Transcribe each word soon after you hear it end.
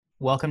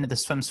Welcome to the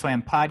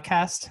SwimSwam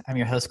podcast. I'm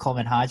your host,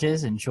 Coleman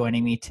Hodges, and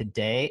joining me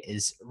today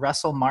is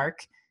Russell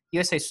Mark,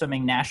 USA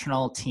Swimming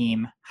National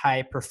Team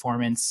High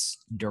Performance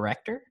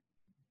Director?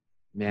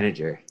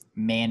 Manager.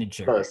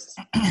 Close.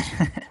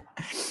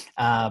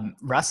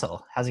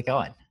 Russell, how's it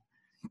going?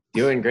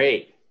 Doing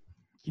great.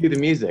 Cue the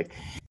music.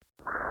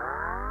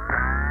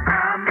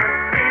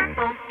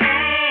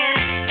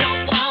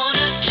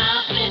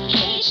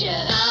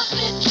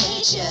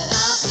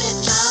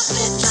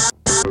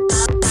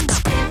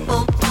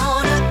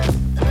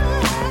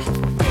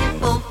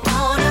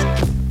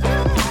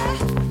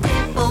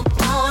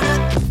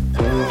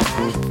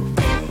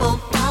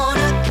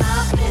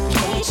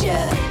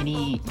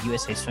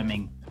 USA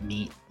Swimming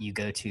meet you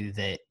go to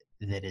that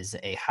is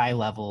a high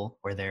level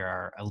where there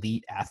are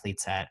elite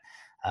athletes at,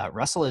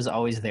 Russell is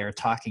always there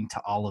talking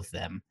to all of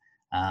them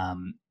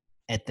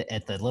at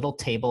the little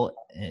table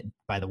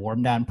by the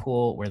warm down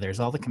pool where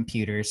there's all the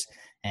computers,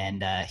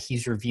 and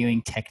he's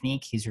reviewing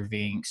technique, he's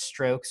reviewing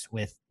strokes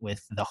with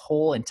the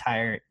whole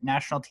entire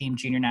national team,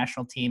 junior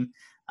national team.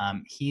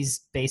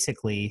 He's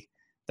basically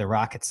the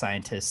rocket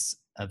scientist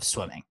of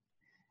swimming.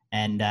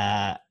 And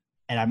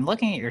I'm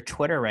looking at your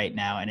Twitter right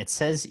now, and it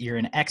says you're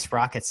an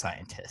ex-rocket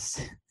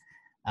scientist.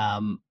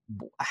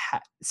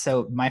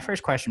 So my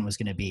first question was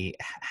going to be,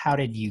 how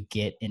did you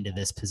get into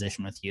this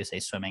position with USA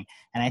Swimming?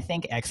 And I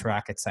think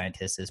ex-rocket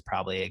scientist is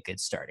probably a good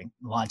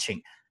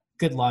launching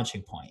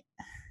point.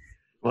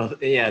 Well,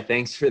 yeah,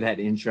 thanks for that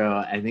intro.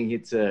 I think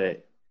it's a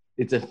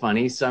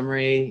funny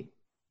summary,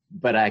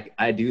 but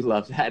I do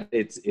love that.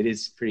 It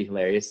is pretty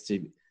hilarious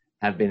to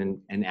have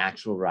been an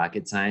actual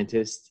rocket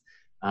scientist.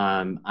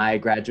 I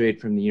graduated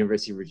from the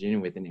University of Virginia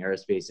with an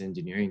aerospace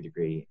engineering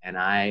degree, and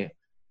I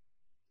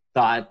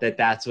thought that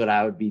that's what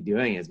I would be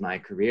doing as my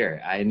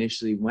career. I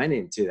initially went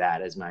into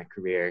that as my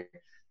career.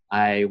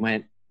 I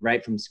went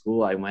right from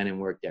school. I went and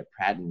worked at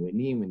Pratt &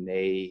 Whitney when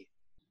they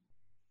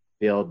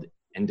build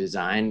and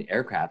design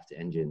aircraft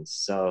engines.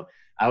 So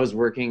I was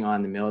working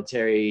on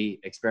the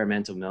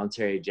experimental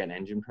military jet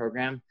engine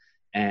program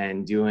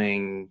and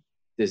doing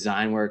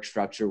design work,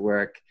 structure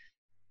work.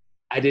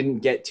 I didn't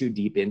get too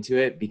deep into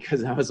it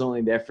because I was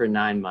only there for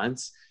 9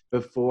 months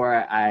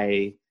before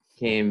I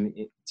came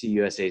to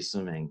USA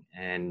Swimming.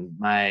 And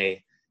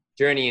my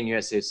journey in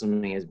USA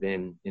Swimming has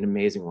been an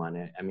amazing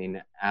one. I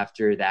mean,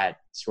 after that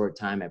short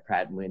time at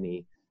Pratt &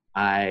 Whitney,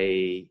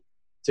 I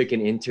took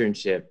an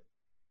internship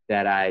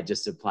that I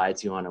just applied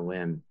to on a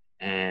whim.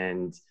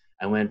 And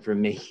I went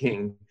from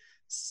making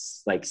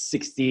like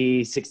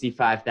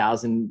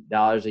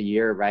 $65,000 a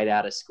year right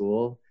out of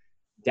school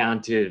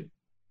down to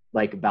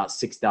like about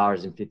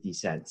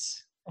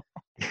 $6.50.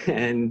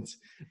 And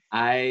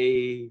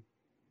I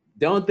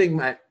don't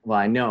think I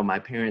know my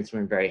parents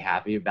weren't very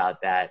happy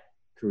about that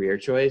career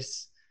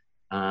choice.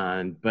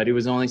 But it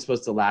was only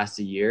supposed to last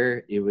a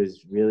year. It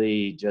was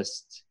really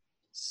just,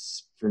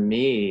 for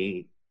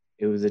me,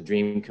 it was a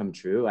dream come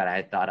true. And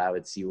I thought I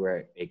would see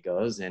where it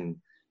goes. And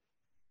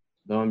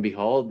lo and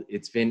behold,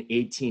 it's been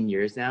 18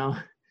 years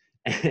now.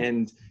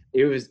 And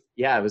it was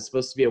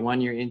supposed to be a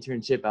 1-year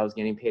internship. I was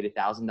getting paid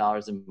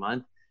 $1,000 a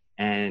month.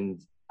 And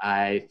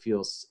I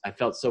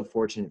felt so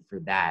fortunate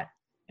for that.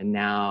 And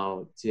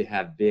now to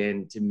have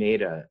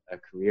made a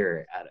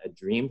career, a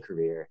dream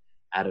career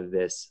out of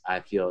this, I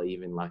feel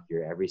even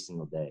luckier every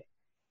single day.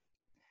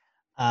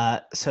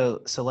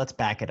 So let's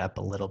back it up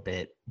a little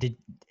bit. Do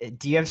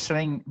you have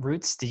swimming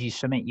roots? Did you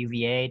swim at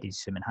UVA? Did you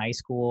swim in high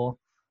school?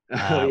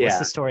 Yeah. What's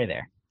the story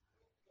there?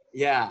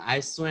 Yeah, I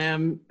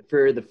swam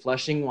for the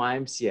Flushing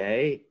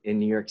YMCA in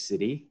New York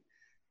City,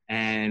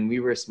 and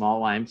we were a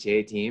small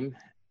YMCA team.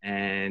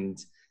 And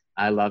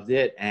I loved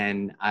it.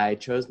 And I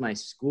chose my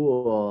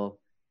school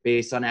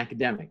based on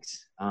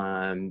academics.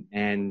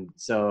 And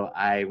so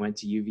I went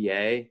to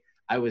UVA.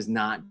 I was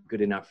not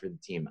good enough for the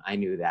team. I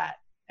knew that.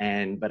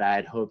 But I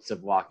had hopes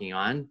of walking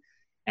on.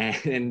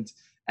 And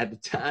at the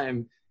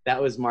time,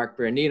 that was Mark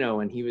Bernino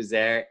when he was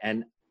there.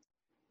 And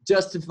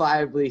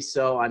justifiably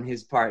so on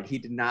his part, he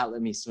did not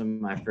let me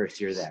swim my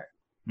first year there.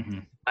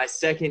 Mm-hmm. My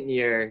second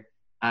year,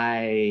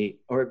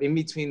 in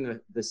between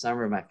the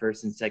summer of my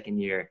first and second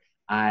year,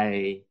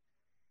 I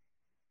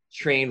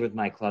trained with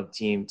my club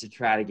team to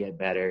try to get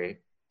better,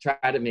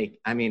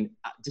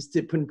 just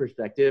to put in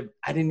perspective,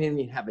 I didn't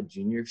even have a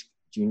junior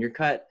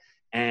cut.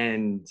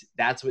 And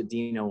that's what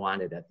Dino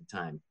wanted at the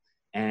time.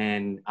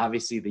 And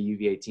obviously the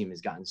UVA team has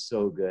gotten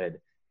so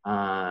good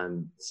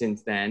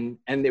since then.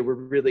 And they were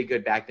really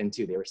good back then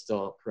too. They were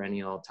still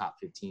perennial top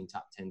 15,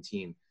 top 10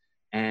 team.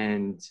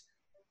 And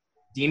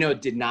Dino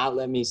did not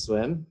let me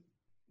swim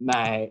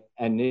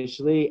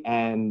initially,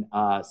 and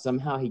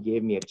somehow he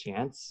gave me a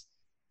chance.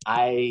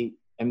 I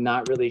am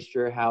not really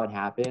sure how it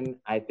happened.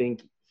 I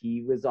think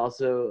he was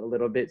also a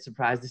little bit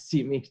surprised to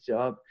see me show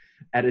up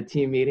at a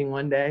team meeting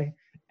one day,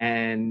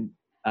 and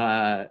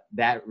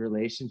that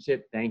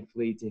relationship,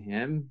 thankfully to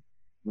him,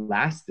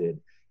 lasted.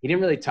 He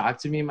didn't really talk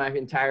to me my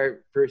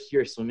entire first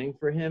year swimming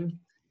for him,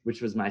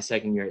 which was my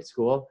second year at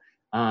school,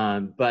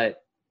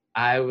 but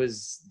I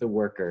was the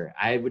worker.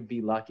 I would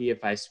be lucky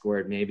if I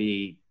scored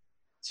maybe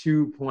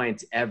 2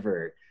 points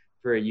ever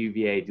for a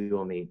UVA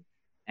dual meet.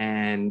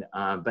 And,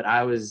 but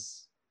I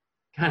was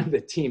kind of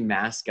the team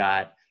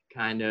mascot,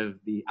 I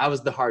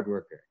was the hard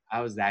worker.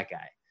 I was that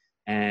guy.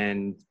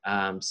 And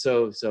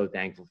so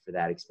thankful for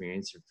that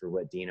experience, for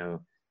what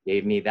Dino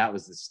gave me. That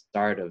was the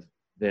start of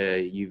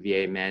the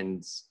UVA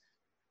men's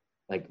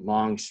like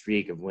long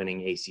streak of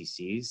winning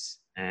ACCs.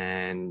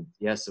 And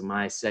yeah, so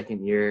my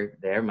second year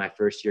there, my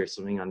first year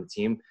swimming on the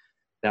team,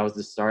 that was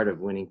the start of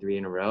winning 3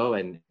 in a row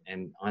and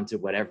onto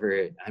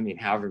whatever,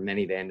 however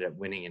many they ended up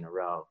winning in a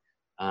row.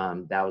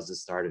 That was the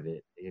start of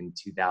it in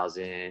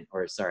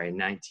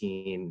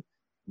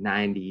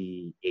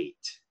 1998,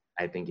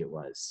 I think it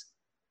was,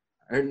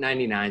 or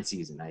 99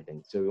 season, I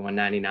think. So we won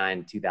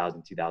 99,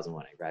 2000,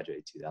 2001. I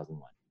graduated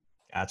 2001.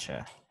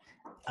 Gotcha.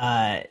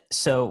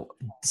 So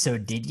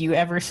did you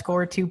ever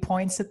score 2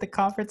 points at the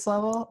conference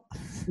level?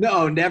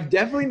 No,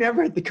 definitely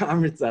never at the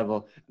conference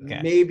level. Okay.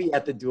 Maybe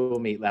at the dual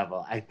meet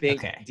level. I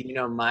think okay.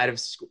 Dino might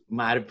have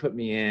put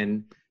me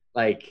in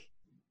like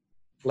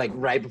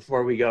right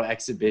before we go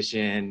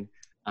exhibition.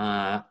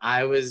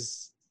 I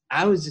was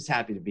just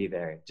happy to be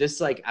there.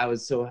 Just like I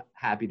was so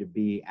happy to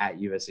be at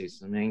USA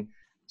Swimming.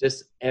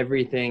 Just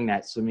everything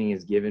that swimming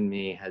has given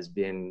me has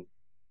been,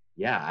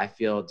 yeah, I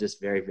feel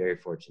just very, very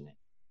fortunate.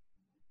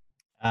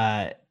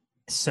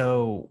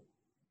 So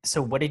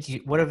what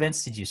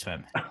events did you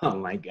swim? Oh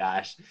my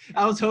gosh.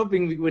 I was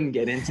hoping we wouldn't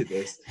get into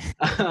this.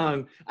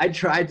 I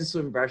tried to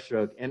swim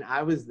breaststroke, and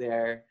I was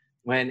there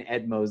when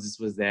Ed Moses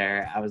was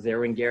there. I was there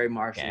when Gary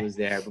Marshall was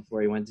there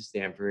before he went to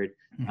Stanford.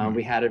 Mm-hmm.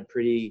 We had a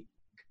pretty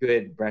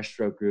good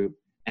breaststroke group,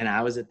 and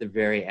I was at the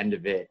very end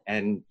of it.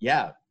 And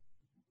yeah,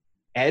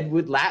 Ed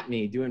would lap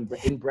me in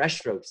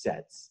breaststroke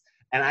sets,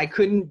 and I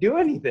couldn't do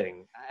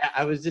anything.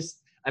 I was just,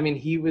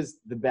 he was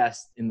the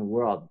best in the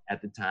world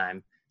at the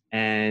time.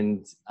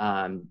 And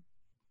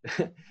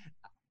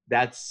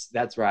that's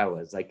where I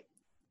was. Like,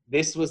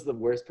 this was the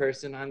worst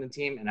person on the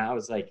team, and I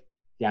was like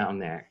down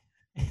there.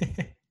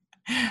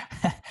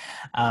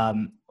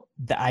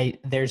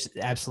 There's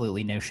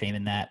absolutely no shame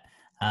in that.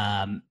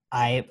 I'm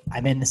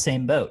in the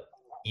same boat.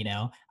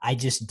 I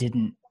just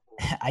didn't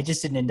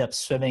end up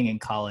swimming in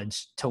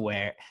college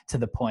to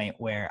the point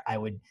where I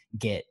would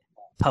get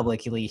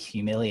publicly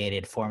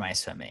humiliated for my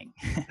swimming,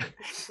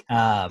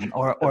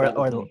 or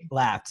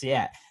lapped.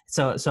 Yeah.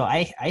 So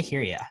I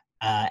hear you.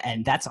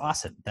 And that's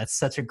awesome. That's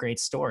such a great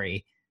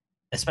story,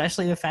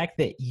 especially the fact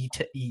that you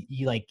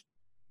like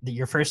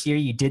your first year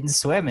you didn't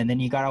swim and then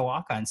you got a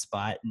walk-on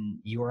spot and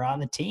you were on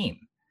the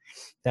team.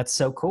 That's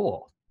so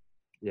cool.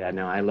 Yeah,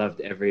 no, I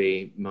loved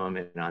every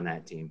moment on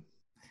that team.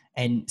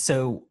 And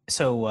so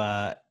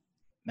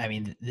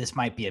this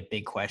might be a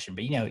big question,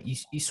 but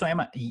you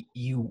swam,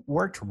 you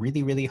worked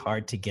really, really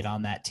hard to get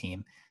on that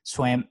team,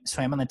 swam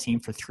on the team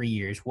for 3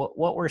 years.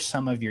 What were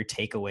some of your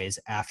takeaways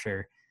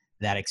after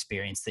that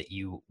experience that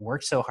you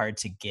worked so hard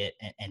to get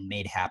and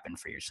made happen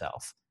for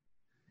yourself?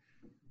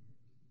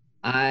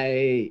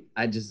 I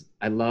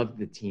love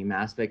the team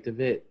aspect of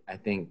it. I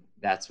think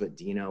that's what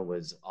Dino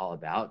was all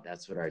about.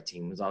 That's what our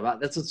team was all about.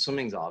 That's what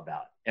swimming's all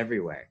about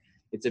everywhere.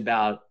 It's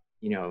about,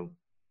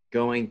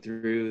 going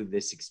through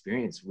this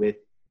experience with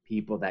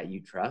people that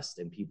you trust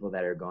and people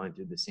that are going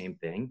through the same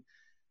thing.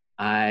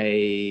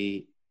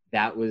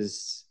 That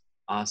was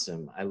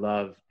awesome. I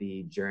love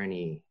the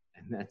journey,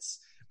 and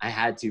I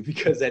had to,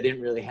 because I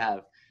didn't really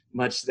have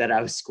much that I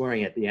was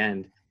scoring at the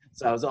end.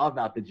 So I was all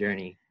about the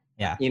journey.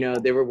 Yeah.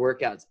 There were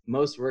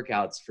most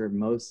workouts for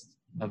most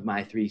of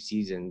my 3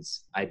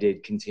 seasons I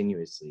did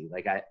continuously.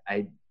 Like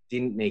I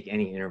didn't make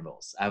any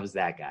intervals. I was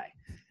that guy.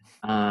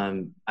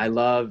 I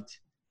loved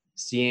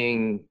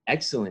seeing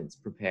excellence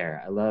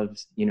prepare. I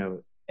loved,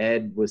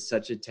 Ed was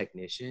such a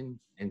technician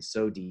and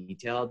so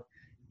detailed,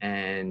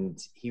 and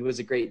he was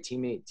a great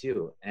teammate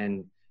too.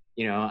 And,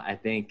 I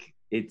think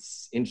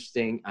it's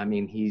interesting.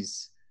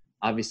 He's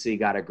obviously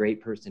got a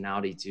great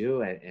personality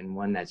too, and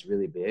one that's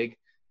really big,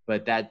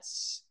 but I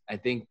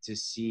think to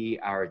see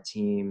our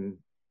team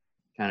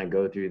kind of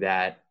go through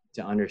that,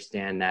 to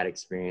understand that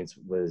experience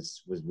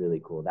was really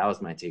cool. That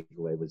was my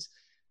takeaway, was,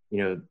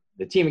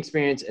 the team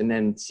experience, and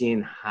then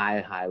seeing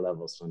high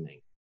level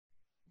swimming.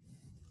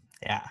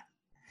 Yeah.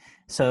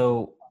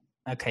 So,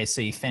 okay.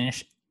 So you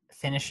finish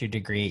your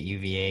degree at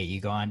UVA,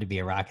 you go on to be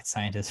a rocket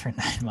scientist for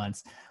 9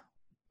 months.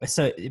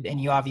 So, and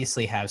you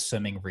obviously have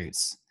swimming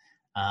roots.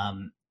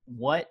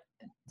 What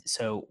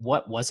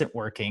wasn't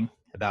working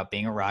about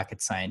being a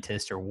rocket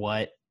scientist, or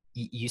what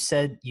you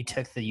said you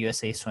took the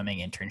USA Swimming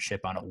internship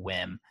on a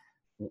whim?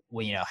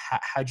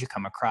 How'd you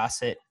come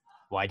across it?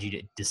 Why'd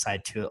you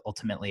decide to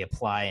ultimately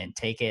apply and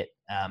take it?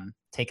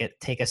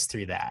 Take us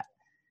through that.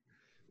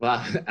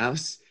 Well,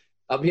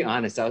 I'll be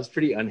honest, I was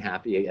pretty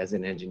unhappy as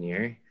an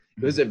engineer.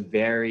 It was a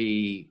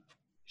very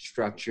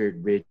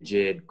structured,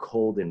 rigid,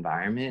 cold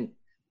environment.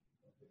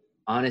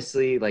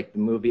 Honestly, like the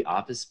movie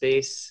Office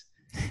Space,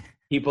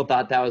 people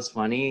thought that was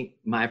funny.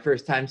 My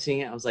first time seeing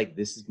it, I was like,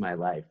 this is my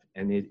life.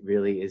 And it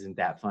really isn't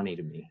that funny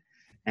to me.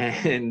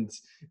 And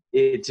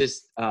it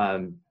just,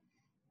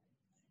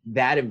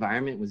 that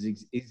environment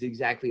is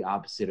exactly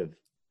opposite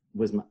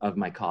of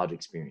my college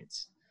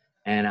experience.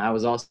 And I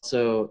was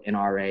also an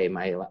RA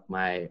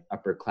my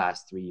upper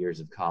class 3 years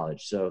of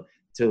college. So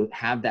to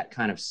have that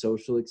kind of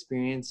social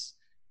experience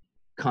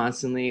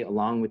constantly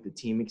along with the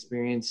team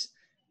experience,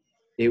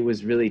 it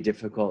was really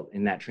difficult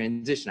in that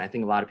transition. I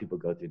think a lot of people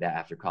go through that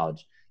after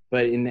college.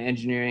 But in the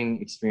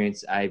engineering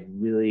experience, I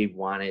really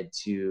wanted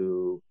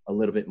to a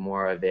little bit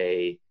more of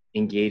a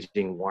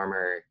engaging,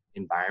 warmer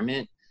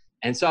environment.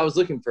 And so I was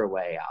looking for a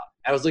way out.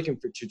 I was looking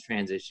to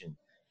transition.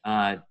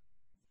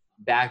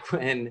 Back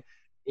when,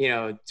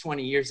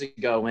 20 years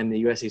ago, when the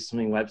USA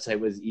Swimming website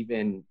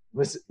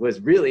was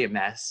really a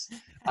mess.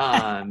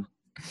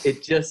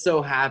 It just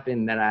so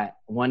happened that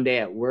one day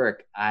at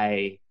work,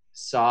 I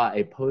saw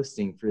a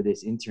posting for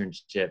this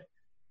internship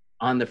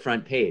on the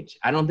front page.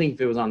 I don't think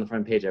if it was on the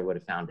front page, I would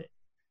have found it.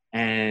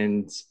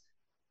 And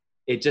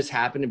it just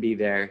happened to be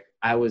there.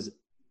 I was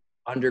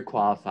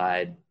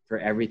underqualified for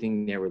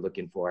everything they were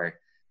looking for.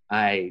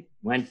 I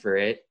went for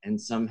it and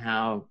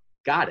somehow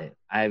got it.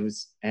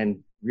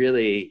 And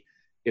really,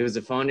 it was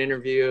a phone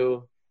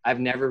interview. I've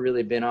never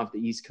really been off the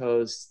East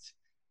Coast,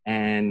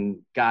 and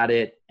got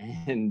it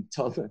and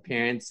told my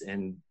parents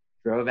and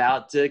drove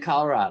out to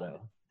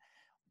Colorado.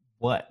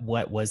 What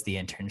was the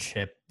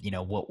internship?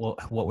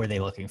 What were they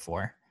looking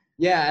for?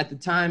 Yeah, at the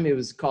time it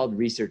was called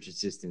research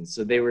assistant.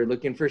 So they were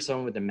looking for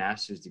someone with a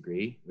master's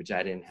degree, which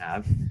I didn't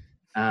have.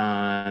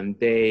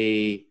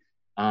 They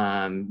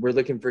were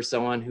looking for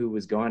someone who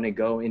was going to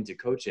go into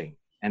coaching,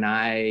 and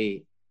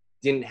I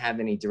didn't have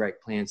any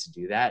direct plans to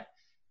do that.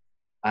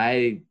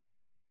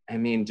 I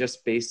mean,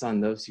 just based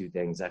on those two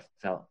things, I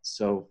felt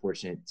so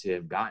fortunate to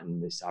have gotten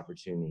this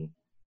opportunity.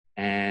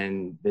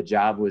 And the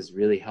job was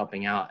really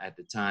helping out at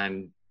the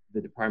time,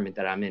 the department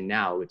that I'm in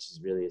now, which is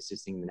really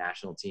assisting the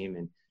national team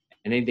and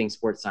anything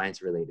sports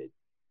science related.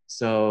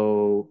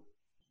 So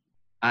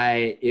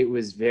it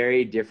was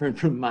very different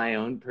from my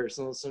own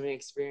personal swimming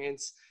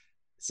experience,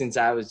 since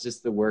I was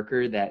just the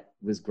worker that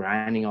was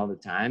grinding all the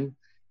time.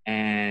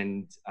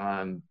 And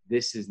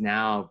this is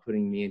now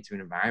putting me into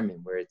an environment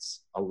where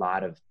it's a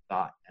lot of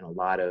thought and a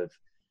lot of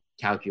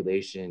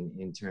calculation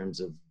in terms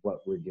of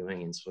what we're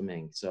doing in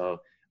swimming. So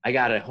I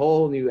got a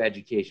whole new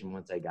education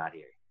once I got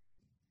here.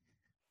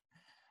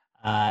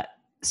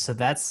 So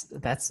that's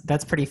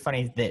pretty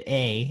funny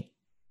that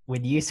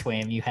when you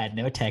swam, you had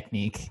no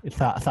technique,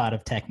 thought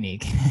of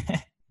technique.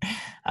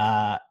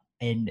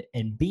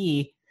 And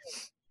B,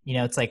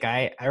 it's like,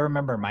 I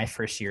remember my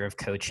first year of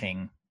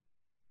coaching,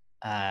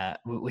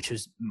 which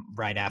was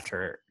right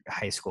after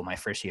high school, my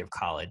first year of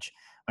college,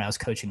 when I was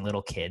coaching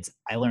little kids.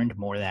 I learned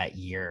more that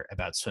year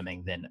about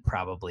swimming than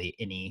probably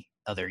any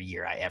other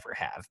year I ever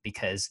have,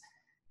 because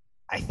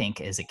I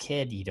think as a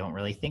kid, you don't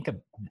really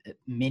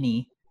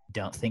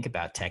don't think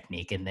about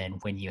technique. And then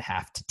when you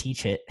have to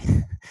teach it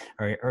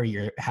or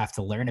you have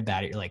to learn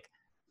about it, you're like,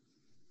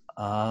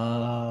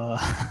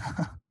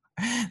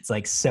 it's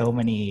like so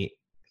many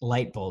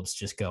light bulbs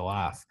just go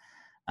off.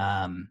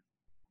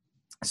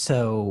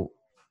 So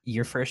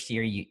your first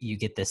year, you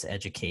get this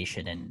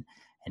education,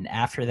 and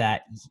after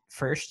that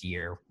first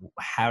year,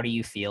 how do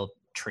you feel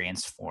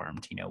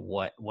transformed?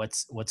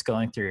 What's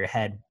going through your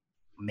head?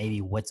 Maybe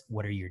what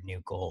are your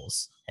new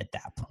goals at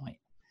that point?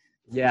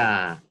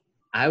 Yeah,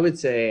 I would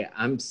say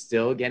I'm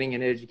still getting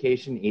an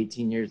education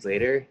 18 years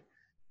later.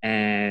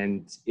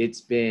 And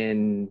it's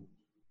been,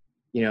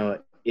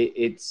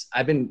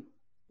 I've been,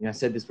 I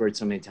said this word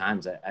so many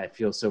times. I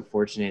feel so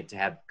fortunate to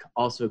have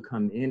also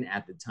come in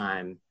at the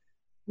time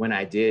when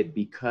I did,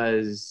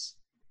 because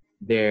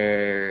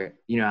I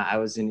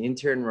was an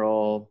intern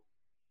role.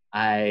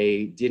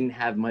 I didn't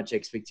have much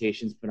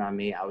expectations put on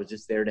me. I was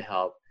just there to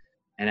help.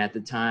 And at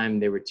the time,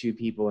 there were two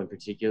people in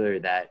particular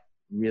that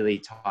really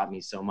taught me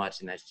so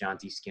much, and that's John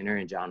T. Skinner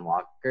and John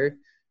Walker.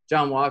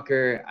 John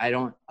Walker,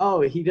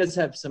 he does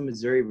have some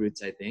Missouri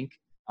roots, I think,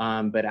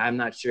 but I'm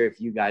not sure if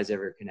you guys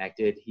ever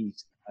connected. He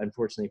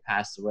unfortunately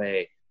passed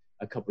away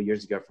a couple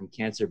years ago from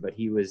cancer, but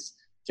he was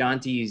John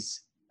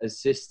T.'s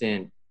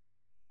assistant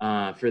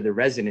for the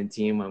resident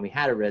team when we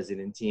had a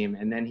resident team,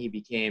 and then he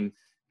became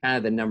kind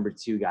of the number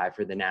 2 guy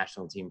for the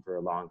national team for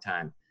a long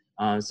time.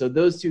 So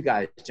those two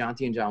guys, John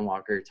T. and John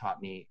Walker,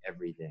 taught me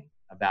everything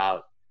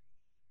about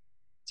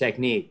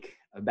technique,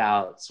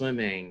 about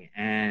swimming,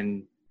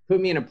 and put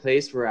me in a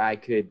place where I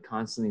could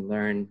constantly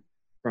learn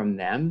from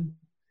them.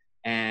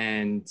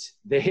 And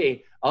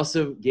they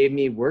also gave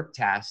me work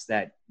tasks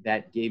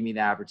that gave me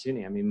the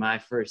opportunity. I mean,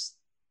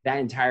 that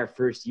entire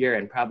first year,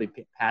 and probably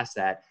past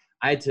that,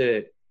 I had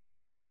to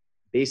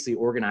basically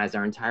organize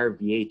our entire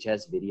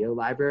VHS video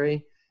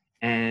library.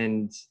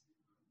 And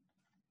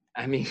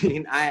I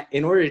mean,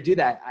 in order to do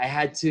that, I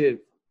had to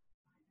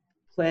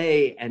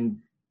play and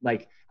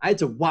I had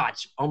to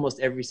watch almost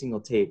every single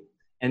tape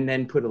and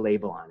then put a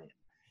label on it.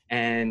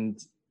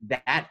 And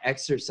that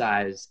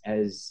exercise,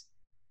 as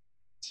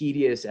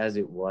tedious as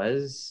it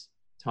was,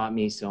 taught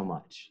me so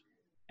much.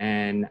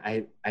 And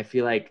I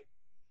feel like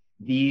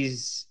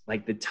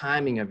the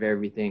timing of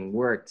everything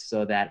worked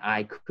so that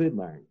I could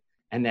learn,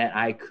 and that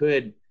I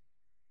could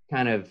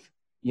kind of,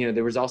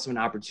 there was also an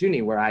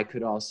opportunity where I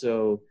could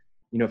also,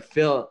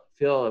 fill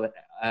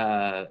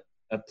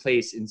a a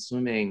place in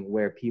swimming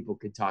where people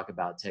could talk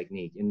about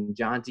technique. And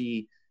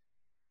Jonty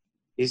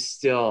is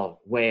still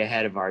way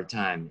ahead of our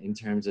time in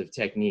terms of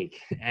technique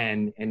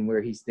and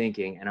where he's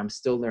thinking. And I'm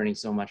still learning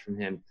so much from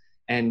him.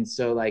 And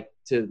so like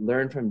to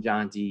learn from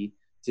Jonty,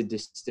 to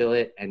distill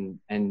it and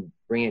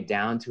bring it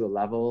down to a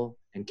level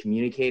and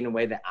communicate in a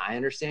way that I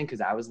understand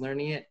because I was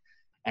learning it,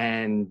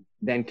 and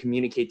then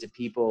communicate to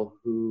people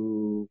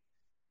who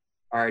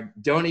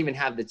don't even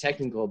have the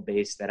technical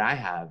base that I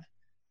have,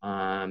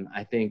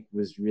 I think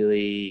was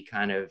really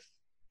kind of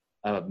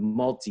a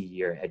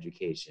multi-year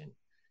education.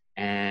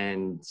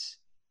 And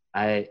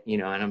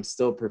and I'm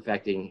still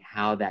perfecting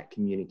how that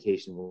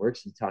communication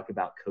works. You talk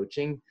about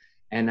coaching,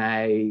 and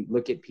I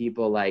look at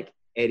people like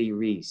Eddie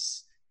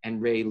Reese and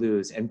Ray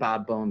Lewis and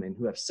Bob Bowman,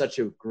 who have such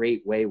a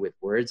great way with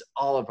words.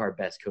 All of our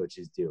best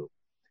coaches do.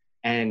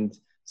 And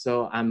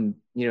so I'm,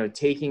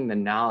 taking the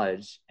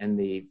knowledge and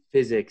the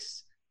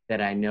physics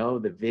that I know,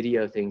 the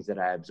video things that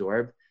I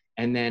absorb,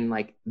 and then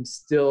like I'm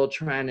still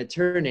trying to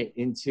turn it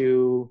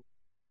into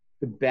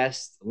the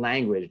best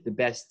language, the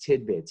best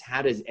tidbits.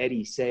 How does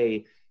Eddie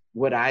say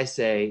what I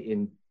say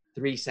in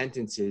 3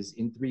 sentences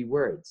in 3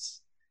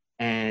 words?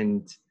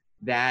 And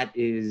that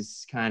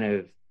is kind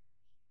of,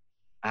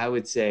 I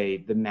would say,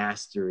 the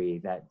mastery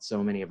that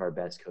so many of our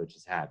best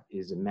coaches have,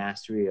 is a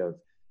mastery of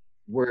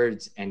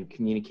words and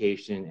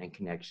communication and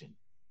connection.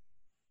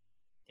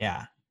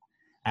 Yeah.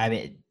 I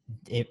mean,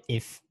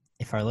 if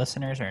our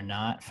listeners are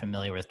not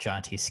familiar with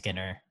Jonty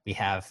Skinner,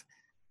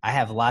 I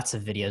have lots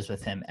of videos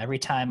with him. Every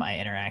time I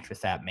interact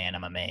with that man,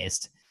 I'm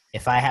amazed.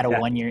 If I had a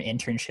 1-year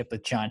internship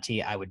with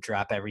Jonty, I would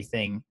drop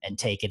everything and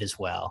take it as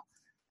well.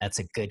 That's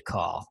a good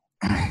call.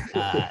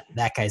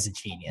 That guy's a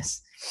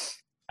genius.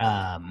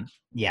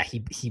 Yeah,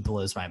 he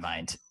blows my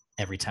mind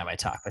every time I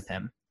talk with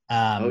him.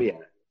 Oh yeah.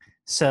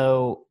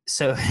 So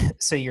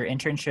your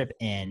internship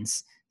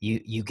ends,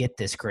 you get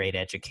this great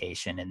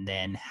education, and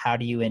then how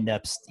do you end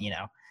up,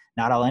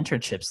 not all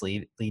internships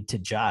lead to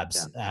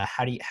jobs. Yeah.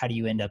 How do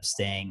you end up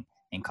staying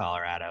in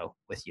Colorado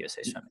with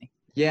USA Swimming?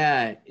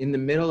 Yeah, in the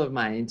middle of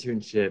my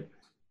internship,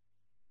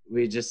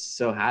 we just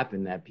so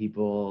happened that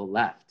people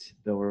left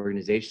the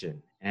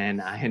organization, and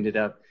I ended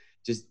up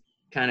just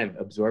kind of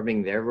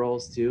absorbing their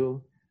roles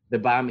too. The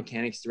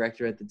biomechanics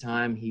director at the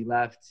time, he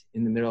left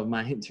in the middle of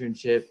my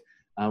internship.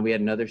 We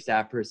had another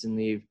staff person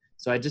leave.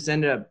 So I just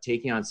ended up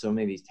taking on so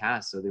many of these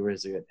tasks. So there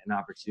was an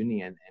opportunity,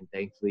 and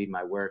thankfully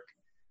my work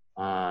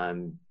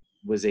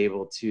was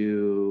able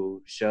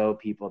to show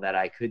people that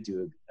I could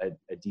do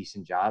a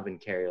decent job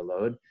and carry a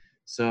load.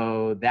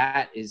 So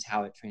that is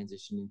how it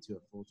transitioned into a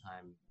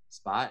full-time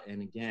spot.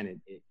 And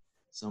again, it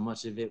so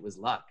much of it was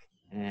luck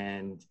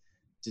and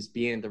just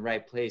being in the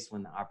right place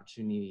when the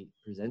opportunity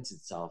presents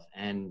itself,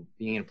 and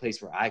being in a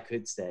place where I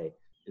could stay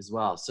as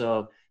well.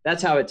 So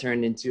that's how it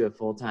turned into a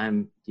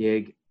full-time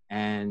gig.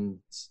 And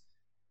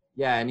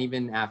yeah, and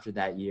even after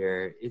that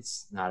year,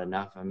 it's not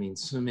enough. I mean,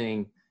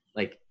 swimming,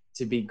 like,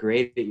 to be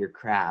great at your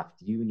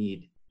craft, you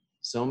need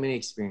so many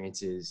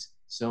experiences,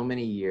 so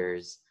many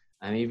years.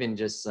 And even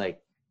just like,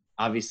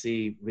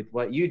 obviously with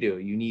what you do,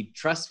 you need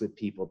trust with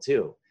people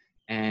too.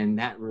 And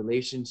that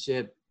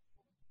relationship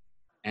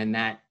and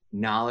that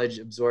knowledge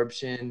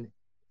absorption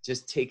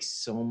just takes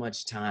so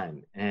much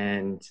time.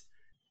 And,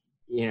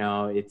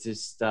 it's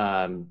just,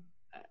 I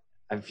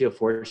feel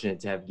fortunate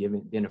to have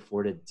been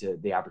afforded to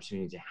the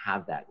opportunity to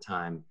have that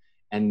time,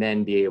 and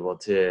then be able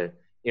to,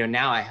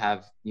 now I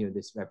have,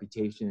 this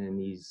reputation and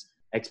these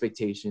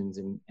expectations,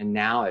 and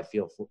now I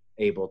feel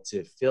able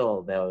to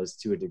fill those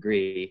to a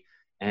degree,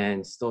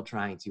 and still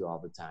trying to all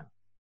the time.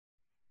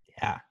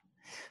 Yeah.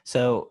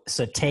 So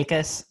take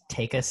us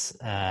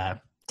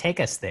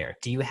there.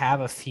 Do you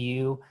have a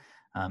few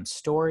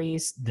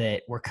stories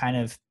that were kind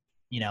of,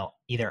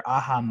 either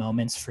aha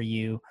moments for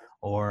you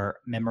or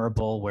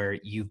memorable, where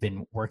you've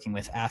been working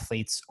with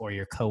athletes or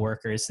your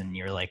coworkers and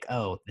you're like,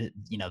 oh,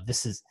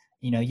 this is,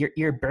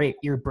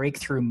 your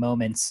breakthrough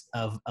moments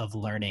of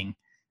learning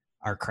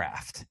our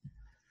craft?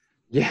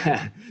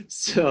 Yeah.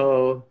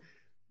 So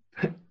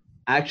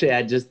actually,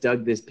 I just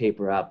dug this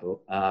paper up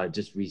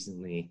just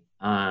recently.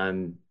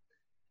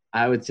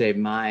 I would say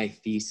my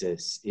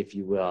thesis, if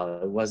you will,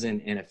 it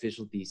wasn't an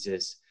official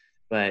thesis,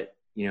 but,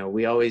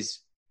 we always,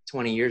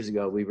 20 years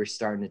ago, we were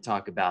starting to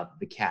talk about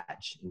the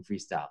catch in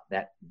freestyle,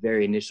 that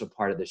very initial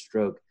part of the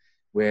stroke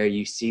where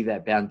you see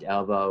that bent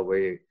elbow,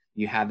 where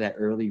you have that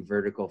early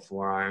vertical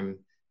forearm.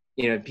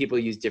 People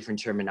use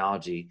different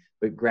terminology,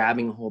 but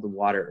grabbing a hold of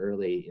water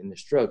early in the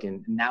stroke.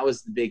 And that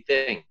was the big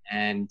thing.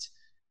 And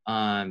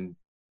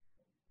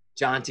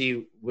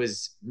Jonty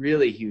was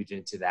really huge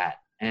into that.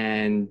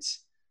 And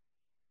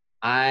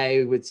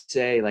I would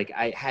say, like,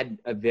 I had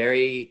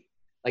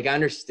I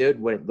understood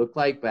what it looked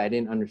like, but I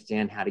didn't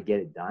understand how to get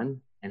it done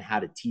and how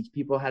to teach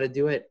people how to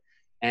do it.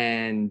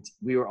 And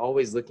we were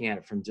always looking at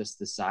it from just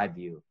the side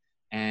view.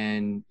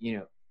 And,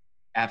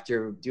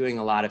 after doing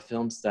a lot of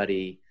film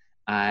study,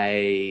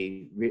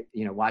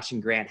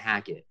 watching Grant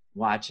Hackett,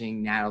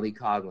 watching Natalie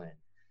Coughlin,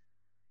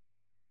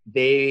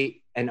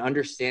 and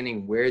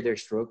understanding where their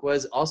stroke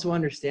was, also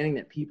understanding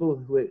that people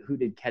who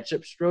did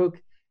catch-up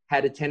stroke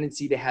had a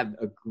tendency to have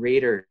a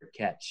greater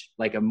catch,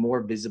 like a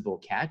more visible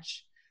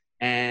catch,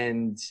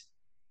 and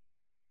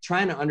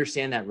trying to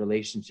understand that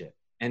relationship.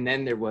 And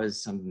then there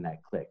was something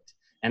that clicked.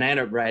 And I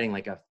ended up writing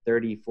like a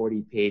 30,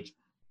 40 page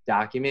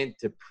document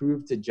to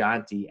prove to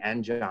Jonty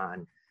and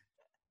John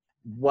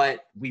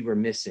what we were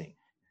missing.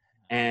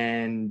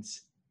 And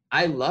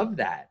I love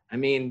that. I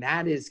mean,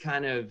 that is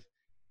kind of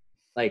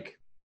like,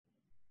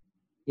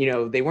 you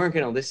know, they weren't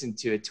going to listen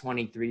to a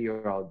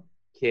 23-year-old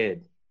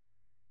kid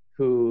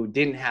who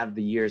didn't have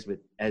the years with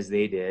as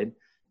they did.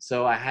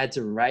 So I had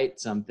to write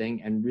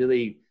something and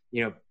really,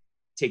 you know,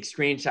 take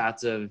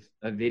screenshots of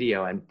a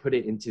video and put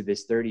it into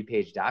this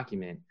 30-page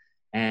document.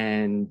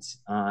 And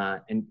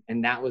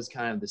that was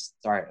kind of the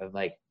start of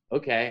like,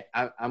 okay,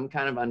 I'm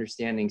kind of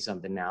understanding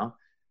something now.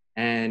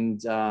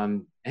 And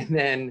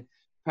then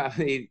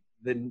probably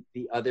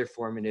the other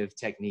formative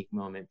technique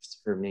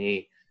moments for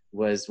me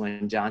was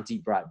when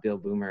Jonty brought Bill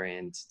Boomer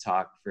in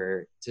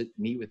to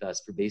meet with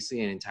us for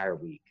basically an entire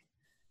week.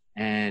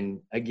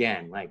 And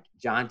again, like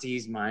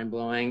Jonty's mind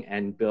blowing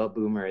and Bill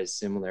Boomer is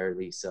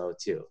similarly so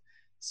too.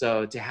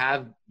 So to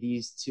have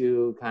these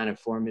two kind of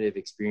formative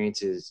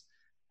experiences,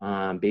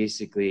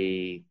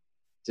 basically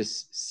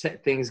just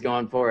set things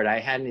going forward. I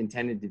hadn't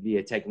intended to be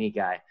a technique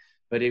guy,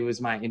 but it was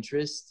my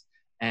interest.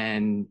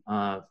 And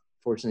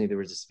fortunately there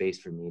was a space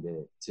for me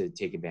to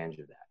take advantage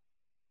of that.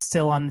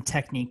 Still on the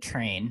technique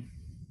train.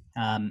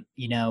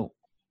 You know,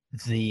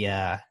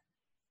 the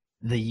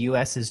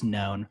U.S. is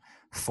known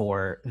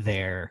for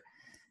their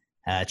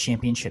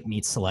championship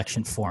meet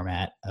selection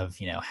format of,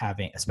 you know,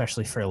 having,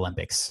 especially for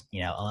Olympics,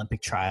 you know,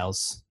 Olympic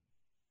trials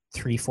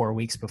 3-4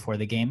 weeks before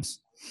the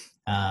games.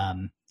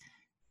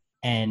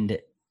 And,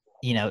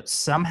 you know,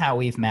 somehow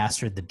we've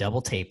mastered the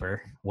double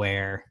taper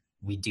where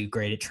we do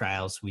great at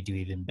trials. We do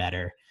even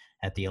better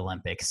at the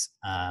Olympics.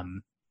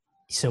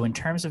 So in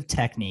terms of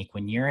technique,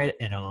 when you're at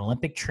an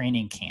Olympic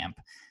training camp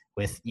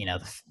with, you know,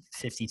 the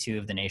 52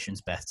 of the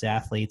nation's best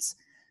athletes,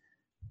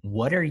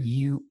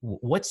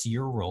 what's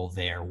your role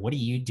there? What are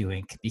you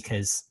doing?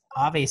 Because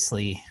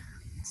obviously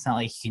it's not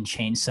like you can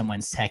change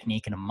someone's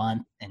technique in a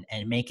month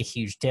and make a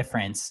huge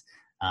difference.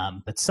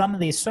 But some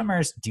of these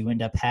swimmers do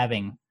end up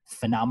having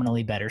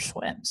phenomenally better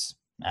swims.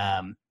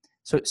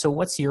 So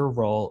what's your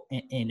role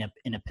in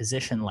a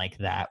position like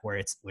that where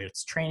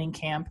it's training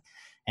camp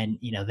and,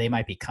 you know, they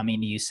might be coming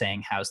to you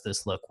saying, how's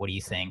this look? What do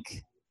you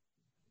think?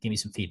 Give me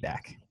some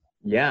feedback.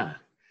 Yeah.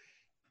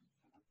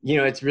 You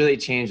know, it's really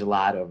changed a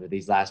lot over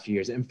these last few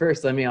years. And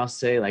first, let me also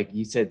say, like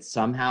you said,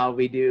 somehow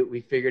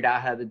we figured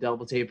out how to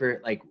double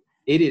taper. Like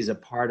it is a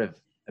part of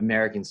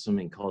American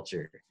swimming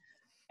culture.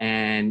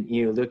 And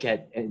you look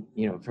at,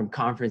 you know, from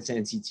conference to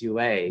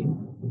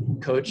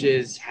NC2A,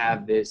 coaches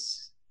have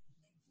this,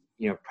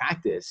 you know,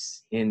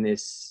 practice in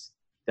this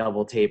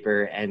double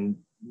taper and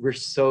we're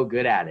so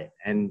good at it.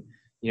 And,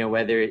 you know,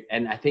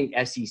 and I think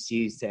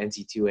SECs to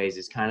NC2As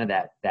is kind of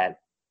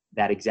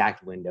that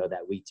exact window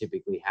that we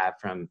typically have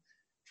from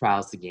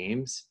trials to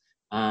games.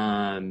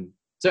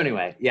 So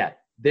anyway, yeah,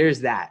 there's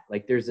that.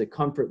 Like there's a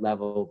comfort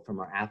level from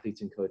our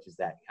athletes and coaches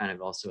that kind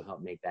of also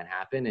help make that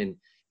happen.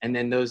 And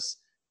then those,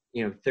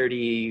 you know,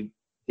 30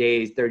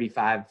 days,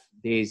 35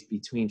 days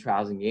between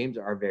trials and games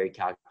are very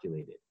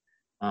calculated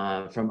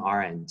from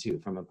our end too,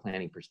 from a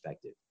planning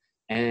perspective.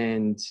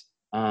 And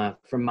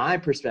from my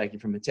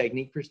perspective, from a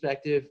technique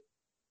perspective,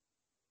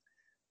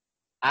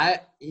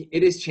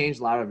 it has changed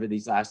a lot over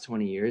these last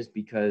 20 years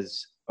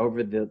because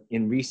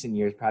in recent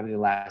years, probably the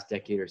last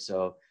decade or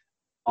so,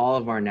 all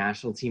of our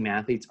national team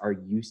athletes are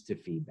used to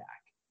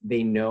feedback.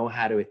 They know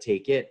how to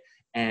take it.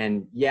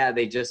 And yeah,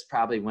 they just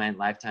probably went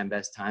lifetime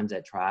best times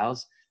at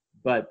trials,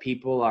 but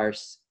people are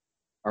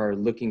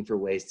looking for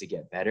ways to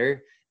get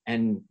better.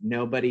 And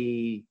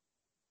nobody,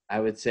 I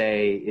would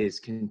say, is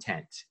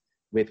content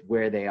with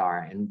where they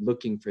are and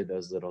looking for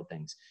those little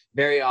things.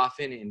 Very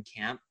often in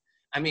camp,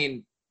 I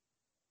mean,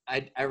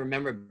 I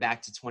remember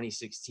back to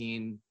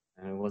 2016,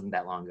 and it wasn't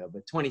that long ago,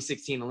 but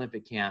 2016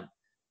 Olympic camp,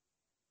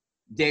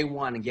 day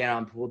one to get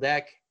on pool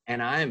deck,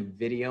 and I'm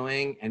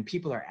videoing and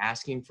people are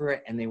asking for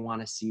it and they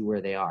want to see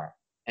where they are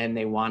and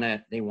they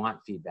want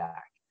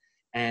feedback.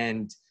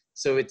 And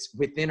so it's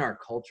within our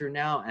culture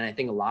now. And I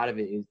think a lot of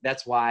it is,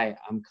 that's why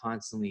I'm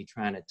constantly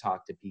trying to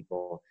talk to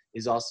people,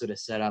 is also to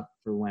set up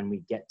for when we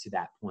get to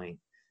that point.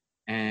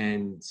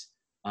 And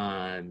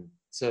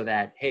so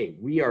that, hey,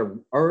 we are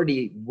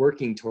already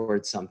working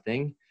towards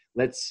something.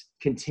 Let's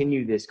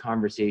continue this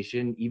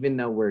conversation, even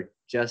though we're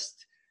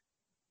just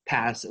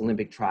past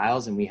Olympic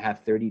trials and we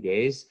have 30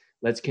 days,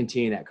 let's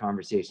continue that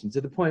conversation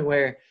to the point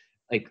where,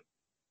 like,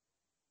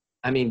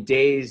 I mean,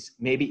 days,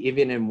 maybe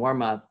even in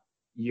warm up,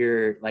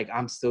 you're like,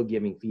 I'm still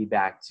giving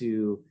feedback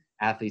to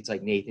athletes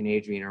like Nathan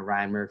Adrian or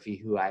Ryan Murphy,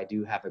 who I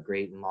do have a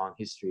great and long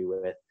history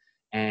with.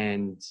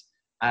 And,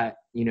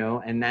 you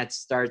know, and that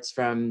starts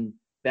from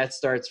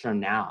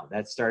now.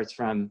 That starts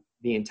from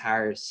the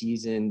entire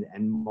season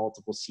and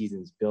multiple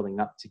seasons building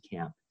up to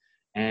camp.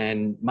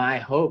 And my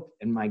hope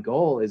and my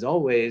goal is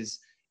always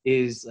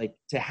like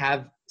to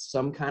have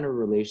some kind of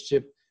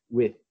relationship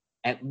with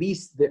at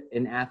least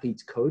an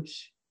athlete's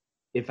coach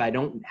if I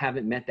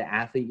haven't met the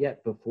athlete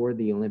yet before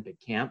the Olympic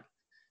camp,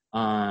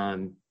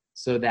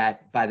 so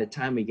that by the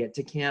time we get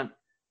to camp,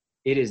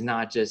 it is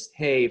not just,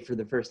 hey, for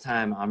the first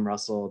time, I'm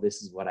Russell,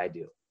 this is what I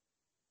do.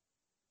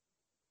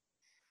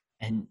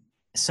 And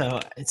so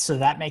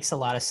that makes a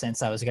lot of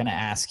sense. I was going to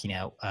ask,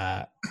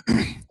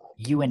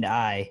 you and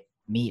I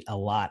meet a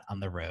lot on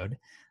the road.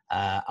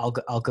 I'll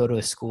go to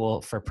a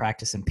school for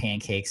practice and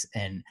pancakes,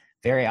 and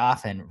very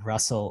often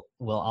Russell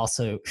will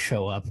also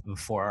show up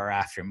before or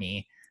after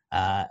me,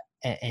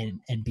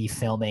 and be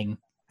filming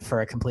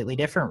for a completely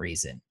different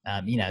reason,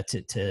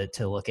 to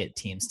look at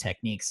teams'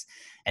 techniques.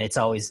 And it's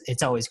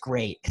always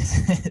great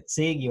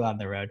seeing you on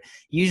the road.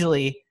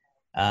 Usually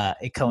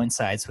it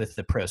coincides with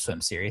the Pro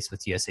Swim Series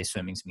with USA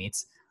Swimming's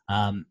meets.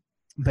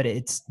 But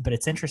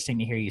it's interesting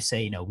to hear you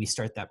say, we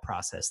start that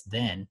process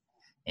then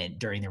and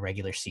during the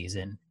regular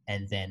season,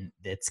 and then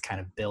it's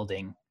kind of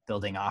building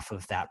off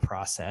of that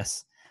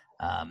process,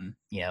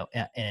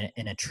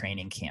 in a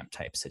training camp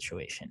type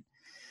situation.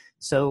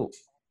 So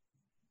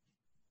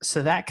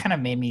that kind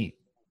of made me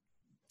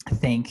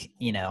think,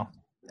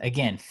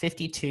 again,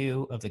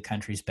 52 of the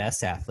country's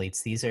best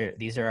athletes. These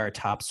are our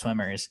top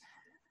swimmers.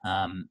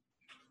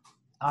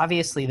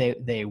 Obviously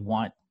they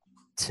want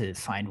to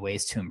find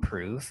ways to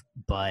improve,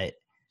 but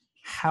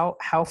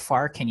how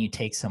far can you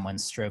take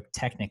someone's stroke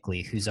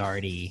technically who's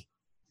already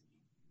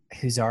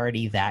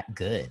that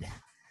good?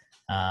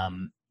 I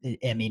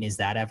mean, is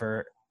that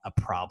ever a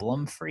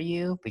problem for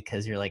you?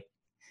 Because you're like,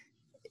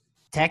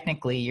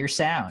 technically you're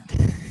sound.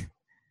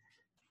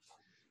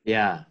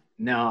 Yeah,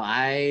 no,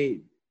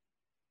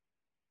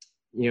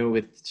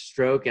 with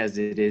stroke as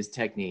it is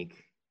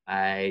technique,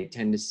 I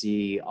tend to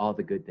see all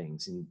the good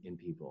things in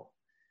people.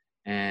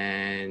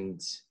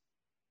 And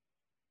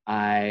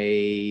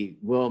I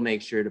will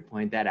make sure to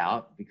point that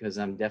out, because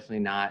I'm definitely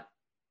not,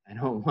 I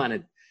don't want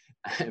to,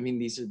 I mean,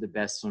 these are the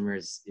best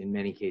swimmers in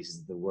many cases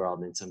of the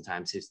world and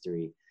sometimes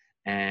history.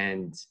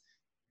 And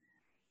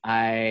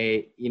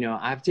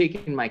I've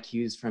taken my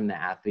cues from the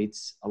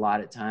athletes a lot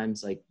of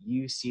times. Like,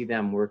 you see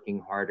them working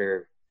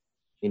harder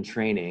in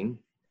training,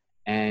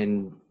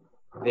 and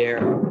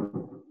they're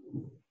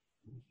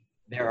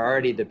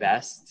already the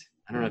best.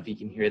 I don't know if you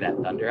can hear that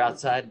thunder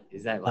outside.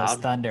 Is that loud?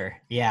 That's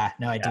thunder. Yeah,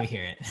 no, I do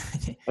hear it.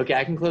 Okay,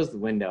 I can close the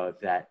window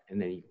if that,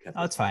 and then you can cut.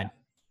 Oh, it's fine.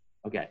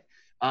 Okay.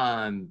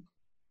 I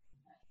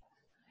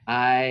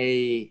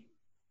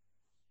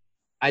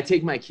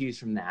take my cues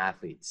from the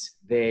athletes.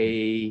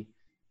 They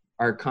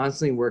are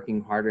constantly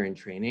working harder in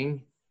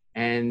training,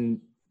 and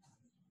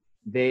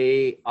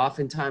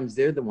oftentimes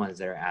they're the ones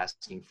that are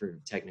asking for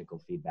technical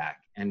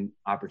feedback and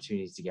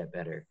opportunities to get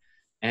better.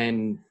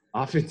 And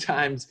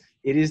oftentimes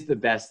it is the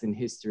best in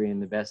history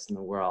and the best in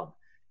the world.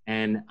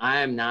 And I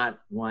am not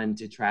one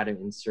to try to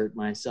insert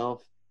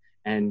myself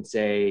and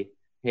say,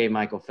 hey,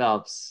 Michael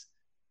Phelps,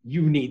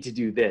 you need to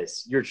do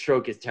this. Your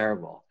stroke is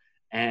terrible.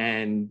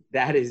 And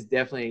that is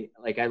definitely,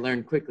 like, I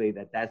learned quickly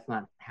that that's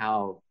not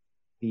how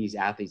these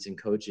athletes and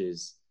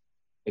coaches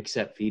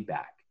accept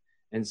feedback.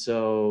 And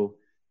so,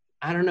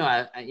 I don't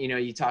know,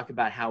 you talk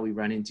about how we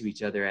run into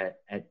each other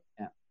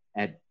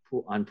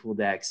on pool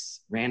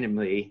decks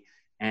randomly,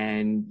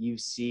 and I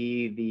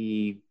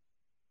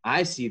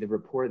see the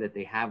rapport that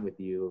they have with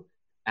you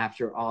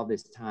after all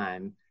this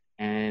time,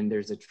 and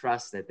there's a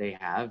trust that they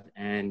have,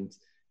 and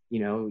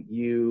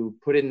you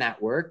put in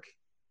that work,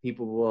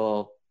 people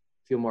will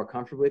feel more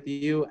comfortable with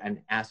you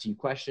and ask you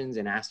questions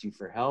and ask you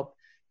for help.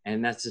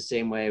 And that's the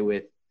same way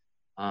with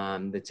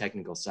the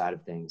technical side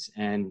of things.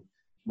 And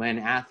when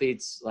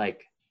athletes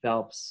like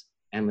Phelps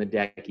and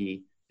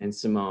Ledecky and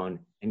Simone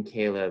and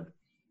Caleb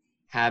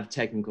have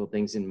technical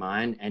things in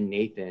mind, and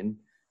Nathan,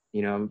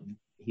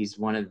 he's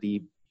one of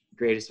the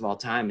greatest of all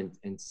time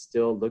and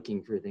still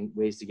looking for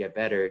ways to get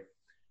better,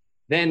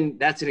 then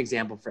that's an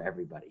example for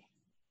everybody.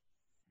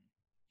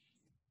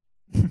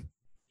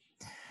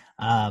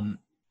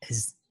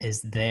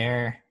 Is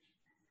there,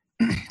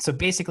 so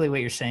basically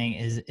what you're saying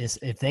is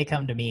if they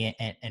come to me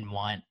and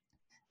want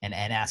and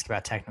ask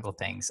about technical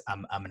things,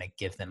 I'm going to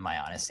give them my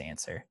honest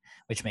answer,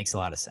 which makes a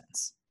lot of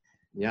sense.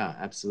 Yeah,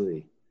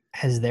 absolutely.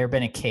 Has there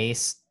been a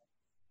case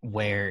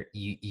where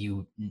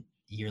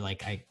you're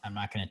like, I'm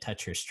not going to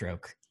touch your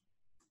stroke,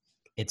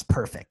 it's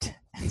perfect?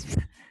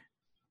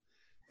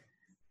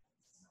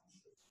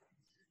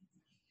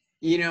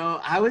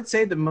 I would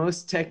say the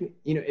most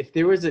if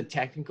there was a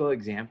technical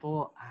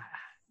example,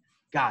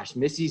 gosh,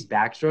 Missy's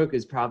backstroke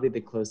is probably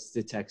the closest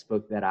to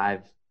textbook that I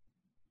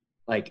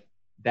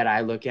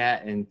look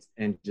at and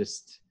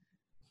just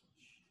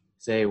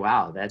say,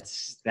 wow,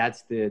 that's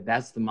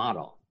the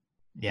model.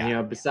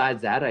 Yeah.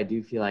 Besides that, I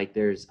do feel like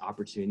there's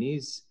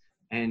opportunities,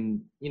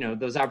 and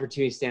those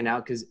opportunities stand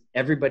out because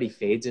everybody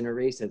fades in a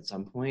race at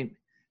some point.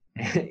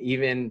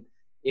 Even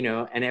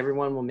and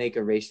everyone will make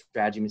a race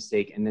strategy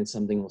mistake, and then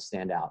something will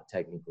stand out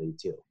technically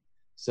too.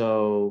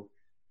 So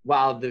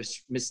while the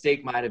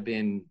mistake might have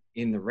been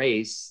in the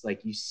race,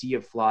 like, you see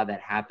a flaw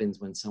that happens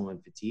when someone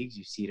fatigues,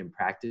 you see it in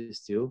practice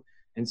too.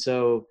 And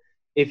so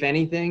if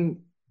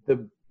anything,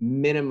 the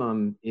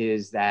minimum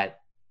is that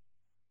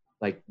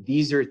like,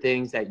 these are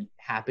things that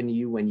happen to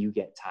you when you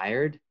get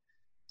tired.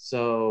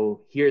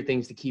 So here are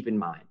things to keep in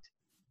mind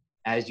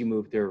as you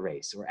move through a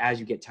race or as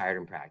you get tired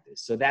in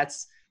practice. So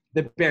that's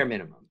the bare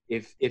minimum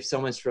if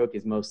someone's stroke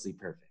is mostly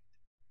perfect.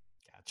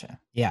 Gotcha.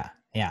 Yeah.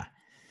 Yeah.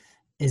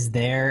 Is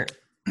there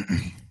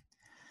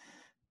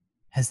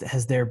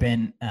has there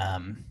been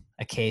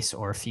a case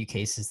or a few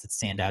cases that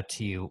stand out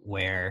to you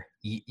where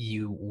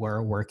you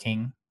were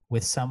working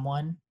with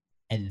someone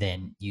and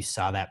then you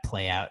saw that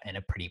play out in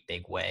a pretty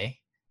big way?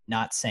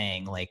 Not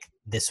saying like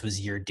this was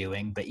your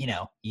doing, but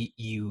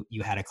you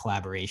had a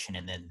collaboration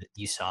and then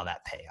you saw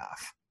that pay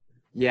off.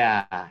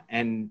 Yeah,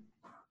 and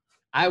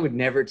I would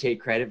never take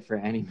credit for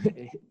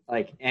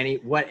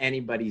what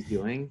anybody's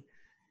doing.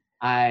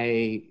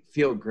 I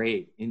feel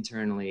great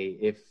internally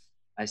if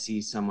I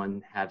see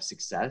someone have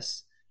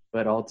success,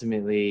 but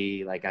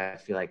ultimately, like, I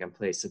feel like I'm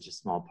playing such a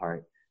small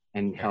part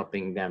in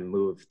helping them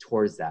move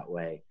towards that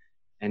way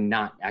and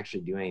not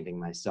actually do anything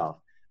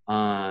myself.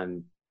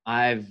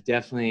 I've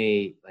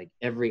definitely, like,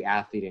 every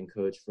athlete and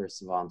coach,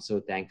 first of all, I'm so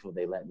thankful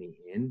they let me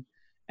in.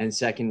 And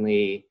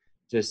secondly,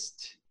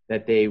 just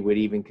that they would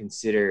even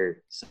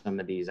consider some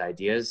of these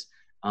ideas,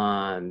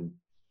 and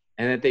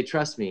that they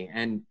trust me.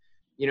 And,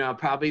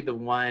 probably the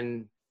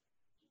one,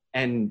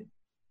 and,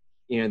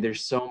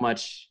 there's so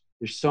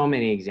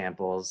many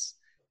examples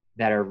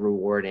that are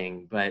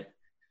rewarding, but,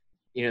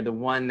 the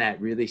one that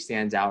really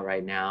stands out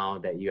right now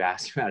that you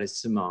asked about is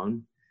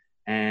Simone.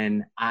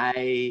 And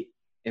I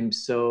am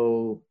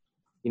so,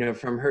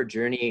 from her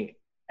journey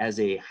as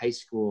a high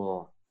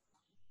school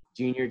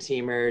junior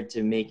teamer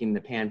to making the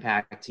Pan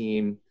Pac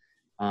team,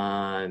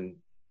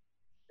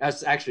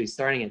 that's actually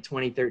starting at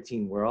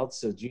 2013 Worlds.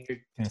 So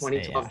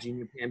 2012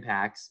 Junior Pan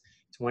Pacs,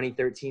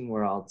 2013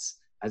 Worlds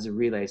as a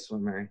relay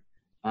swimmer,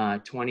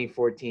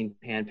 2014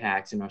 Pan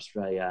Pacs in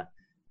Australia,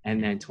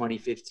 and then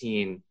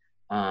 2015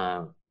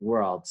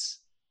 Worlds.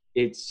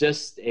 It's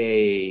just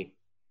it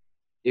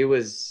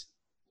was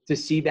to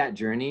see that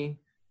journey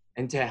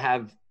and to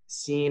have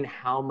seen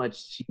how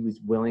much she was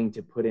willing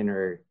to put in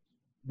her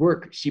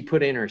work. She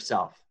put in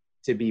herself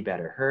to be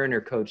better. Her and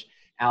her coach,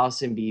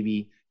 Allison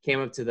Beebe,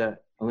 came up to the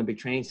Olympic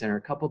Training Center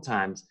a couple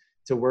times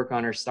to work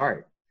on her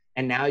start.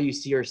 And now you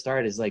see her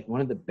start as like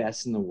one of the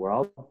best in the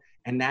world.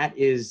 And that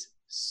is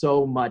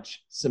so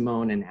much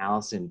Simone and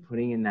Allison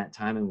putting in that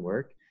time and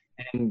work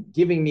and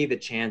giving me the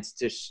chance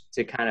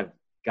to kind of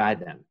guide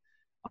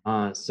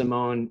them.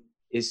 Simone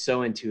is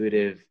so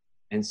intuitive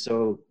and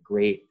so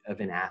great of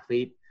an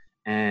athlete.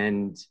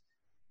 And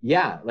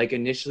yeah, like,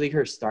 initially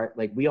her start,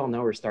 like, we all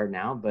know her start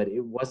now, but it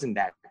wasn't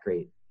that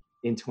great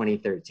in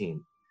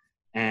 2013.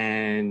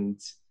 And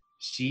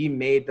she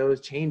made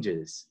those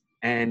changes.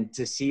 And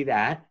to see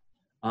that,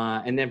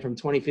 and then from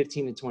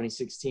 2015 to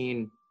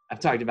 2016,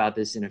 I've talked about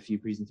this in a few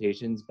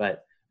presentations,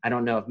 but I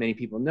don't know if many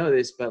people know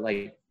this, but,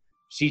 like,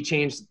 she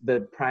changed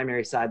the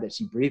primary side that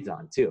she breathed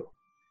on too.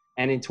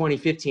 And in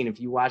 2015, if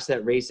you watch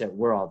that race at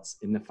Worlds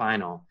in the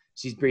final,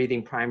 she's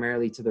breathing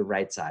primarily to the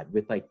right side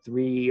with like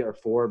 3 or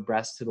 4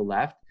 breaths to the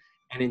left.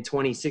 And in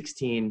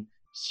 2016,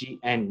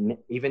 and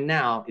even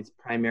now, it's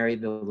primarily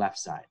the left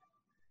side.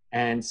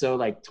 And so,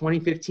 like,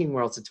 2015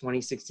 Worlds to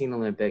 2016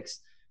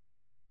 Olympics,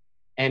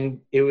 and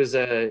it was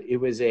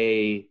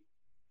a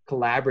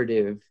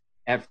collaborative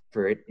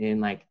effort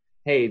in, like,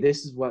 hey,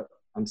 this is what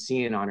I'm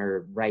seeing on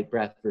her right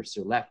breath versus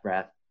her left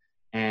breath.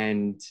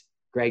 And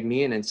Greg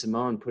Meehan and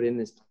Simone put in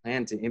this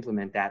plan to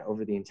implement that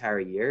over the entire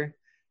year.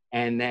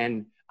 And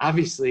then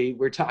obviously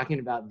we're talking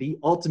about the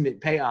ultimate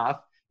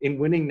payoff in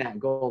winning that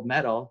gold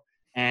medal.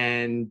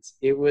 And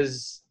it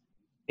was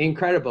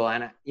incredible.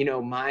 And,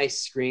 my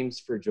screams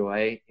for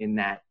joy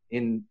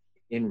in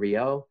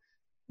Rio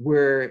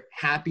were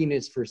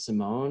happiness for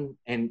Simone.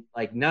 And,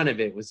 like, none of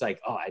it was like,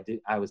 oh,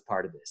 I was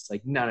part of this.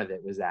 Like, none of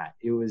it was that.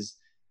 It was,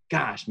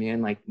 gosh,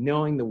 man, like,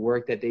 knowing the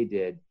work that they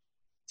did.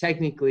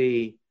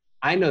 Technically,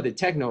 I know the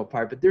technical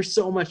part, but there's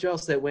so much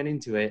else that went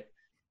into it.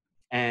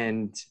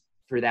 And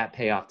for that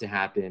payoff to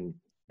happen,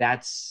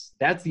 that's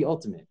the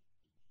ultimate.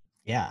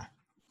 Yeah.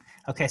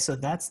 Okay. So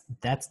that's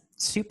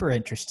super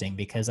interesting,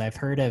 because I've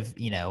heard of,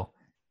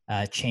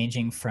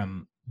 changing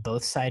from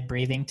both side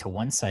breathing to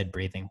one side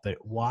breathing, but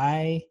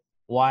why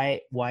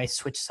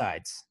switch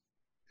sides?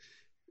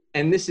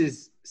 And this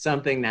is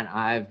something that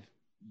I've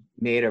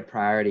made a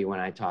priority when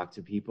I talk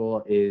to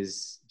people,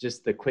 is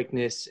just the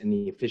quickness and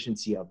the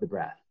efficiency of the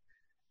breath.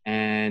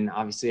 And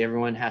obviously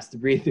everyone has to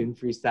breathe in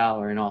freestyle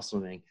or in all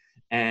swimming.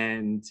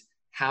 And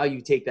how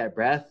you take that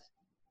breath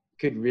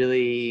could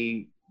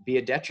really be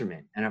a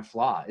detriment and a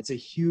flaw. It's a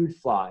huge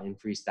flaw in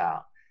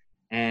freestyle.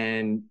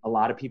 And a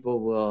lot of people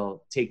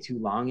will take too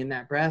long in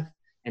that breath.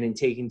 And in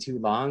taking too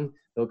long,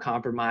 they'll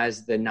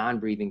compromise the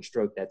non-breathing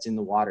stroke that's in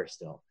the water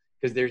still.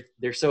 Because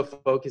they're so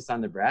focused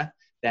on the breath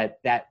that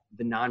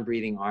the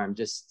non-breathing arm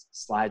just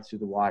slides through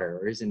the water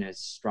or isn't as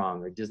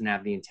strong or doesn't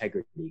have the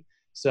integrity.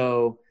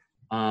 So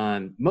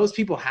most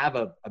people have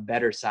a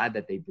better side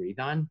that they breathe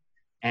on.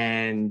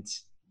 And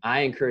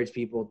I encourage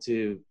people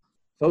to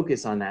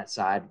focus on that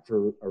side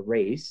for a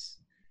race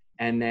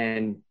and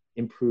then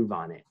improve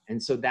on it.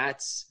 And so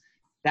that's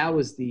that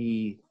was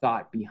the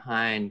thought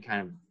behind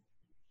kind of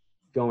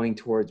going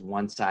towards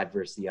one side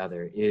versus the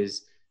other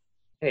is,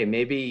 hey,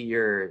 maybe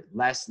your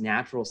less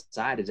natural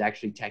side is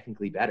actually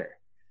technically better.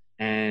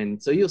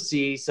 And so you'll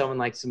see someone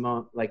like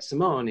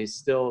Simone is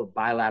still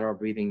bilateral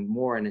breathing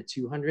more in a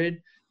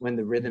 200 when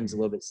the rhythm's a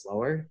little bit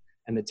slower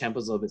and the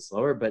tempo's a little bit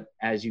slower. But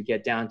as you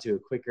get down to a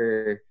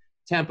quicker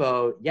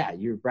tempo, yeah,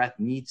 your breath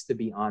needs to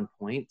be on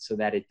point so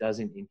that it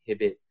doesn't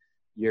inhibit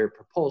your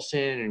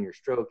propulsion and your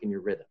stroke and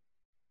your rhythm.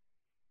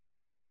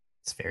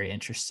 It's very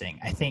interesting.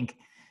 I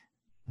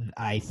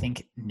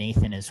think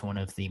Nathan is one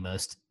of the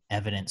most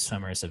evident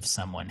swimmers of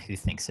someone who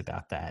thinks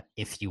about that.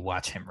 If you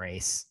watch him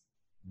race,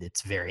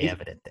 it's very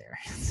evident there.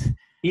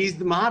 He's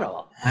the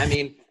model. I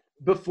mean,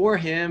 before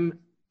him,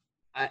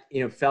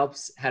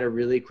 Phelps had a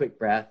really quick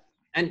breath,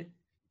 and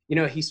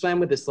he swam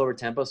with a slower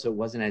tempo, so it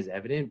wasn't as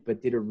evident,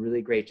 but did a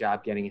really great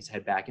job getting his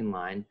head back in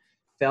line.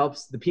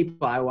 Phelps, the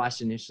people I watched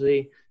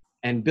initially,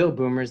 and Bill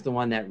Boomer's the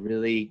one that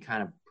really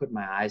kind of put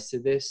my eyes to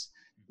this,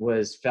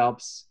 was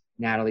Phelps,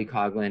 Natalie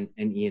Coughlin,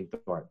 and Ian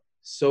Thorpe.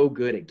 So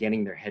good at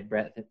getting their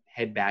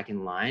head back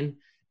in line.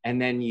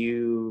 And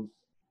then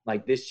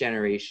like this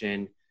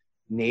generation,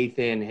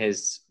 Nathan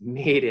has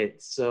made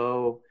it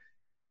so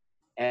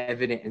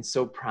evident and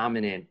so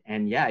prominent.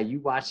 And yeah, you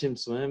watch him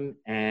swim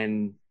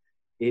and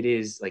it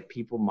is like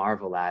people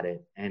marvel at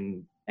it.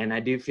 And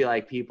I do feel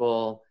like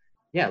people,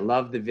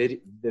 love the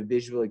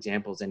visual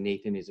examples, and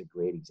Nathan is a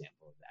great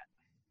example of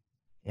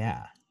that.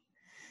 Yeah,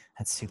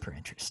 that's super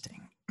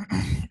interesting.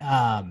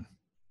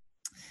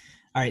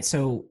 All right,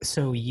 so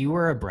you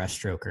were a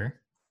breaststroker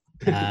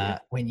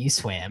when you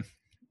swam,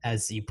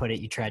 as you put it.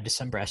 You tried to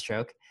swim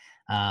breaststroke.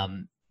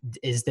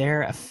 Is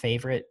there a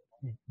favorite?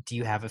 Do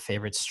you have a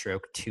favorite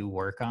stroke to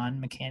work on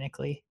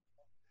mechanically?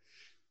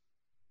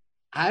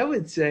 I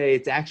would say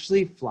it's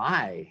actually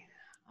fly.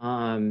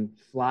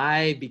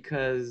 Fly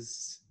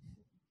because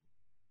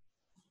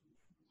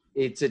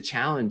it's a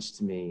challenge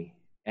to me,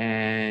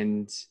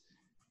 and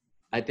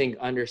I think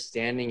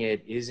understanding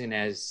it isn't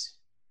as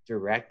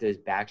direct as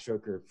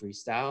backstroke or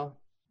freestyle.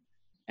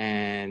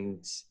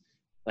 And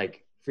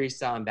like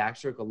freestyle and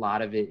backstroke, a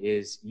lot of it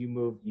is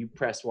you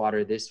press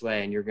water this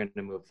way and you're going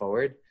to move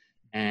forward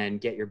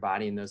and get your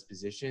body in those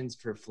positions.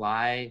 For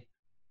fly,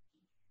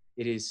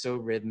 it is so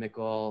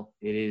rhythmical.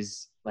 It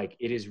is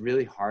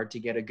really hard to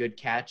get a good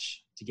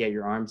catch, to get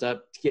your arms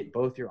up, to get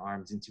both your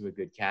arms into a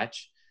good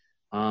catch.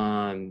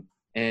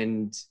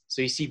 And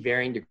so you see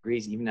varying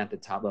degrees even at the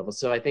top level.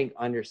 So I think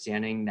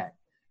understanding that,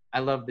 I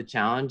love the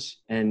challenge,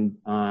 and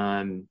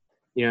and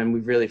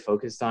we've really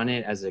focused on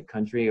it as a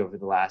country over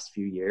the last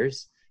few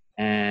years.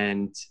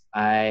 And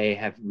I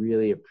have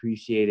really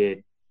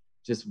appreciated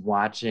just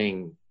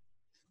watching.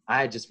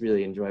 I just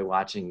really enjoy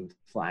watching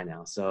fly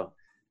now. So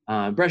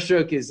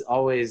breaststroke is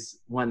always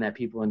one that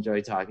people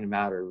enjoy talking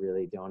about or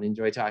really don't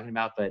enjoy talking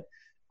about, but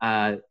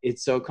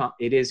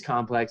it is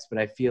complex, but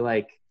I feel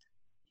like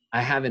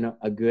I have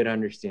a good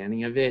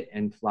understanding of it.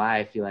 And fly,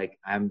 I feel like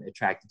I'm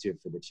attracted to it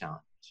for the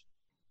challenge.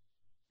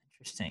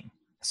 Interesting.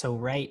 So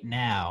right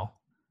now,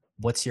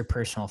 what's your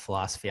personal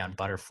philosophy on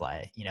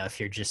butterfly?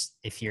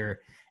 If you're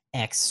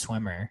ex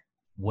swimmer,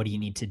 what do you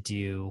need to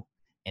do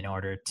in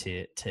order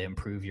to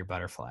improve your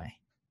butterfly?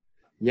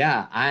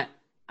 Yeah,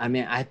 I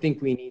mean, I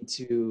think we need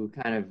to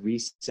kind of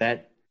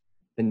reset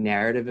the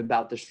narrative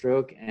about the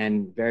stroke,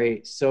 and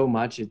so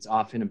much it's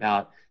often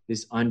about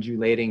this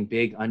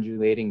big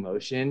undulating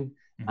motion,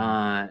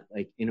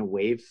 like in a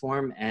wave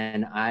form.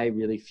 And I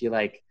really feel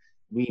like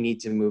we need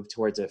to move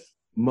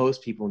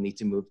most people need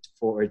to move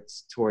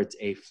towards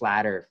a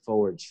flatter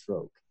forward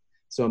stroke.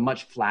 So a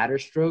much flatter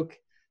stroke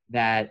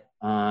that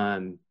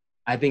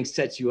I think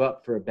sets you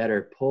up for a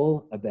better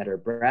pull, a better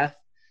breath.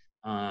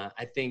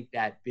 I think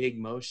that big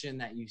motion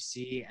that you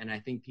see, and I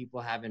think people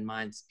have in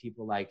mind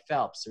people like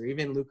Phelps or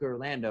even Luca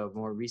Orlando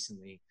more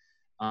recently,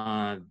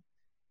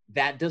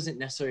 that doesn't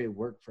necessarily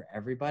work for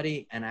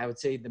everybody. And I would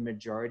say the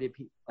majority of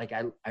people, like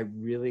I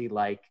really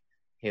like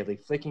Haley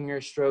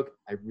Flickinger's stroke.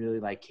 I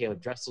really like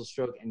Caleb Dressel's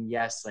stroke. And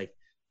yes, like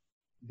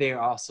they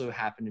also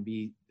happen to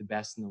be the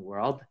best in the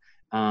world.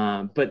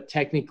 But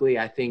technically,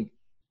 I think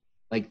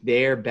like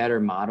they're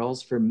better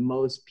models for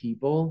most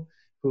people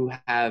who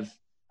have,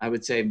 I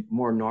would say,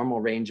 more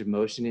normal range of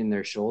motion in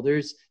their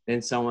shoulders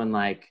than someone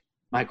like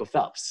Michael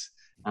Phelps.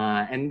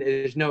 And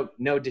there's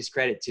no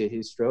discredit to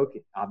his stroke.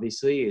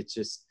 Obviously, it's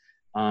just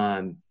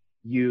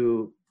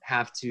you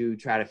have to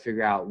try to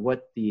figure out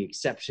what the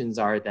exceptions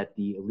are that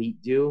the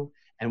elite do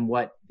and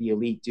what the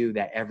elite do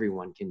that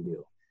everyone can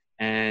do.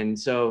 And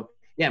so,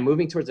 yeah,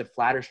 moving towards a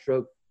flatter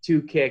stroke,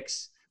 2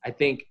 kicks. I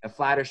think a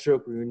flatter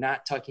stroke where you're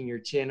not tucking your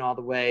chin all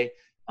the way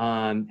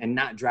and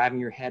not driving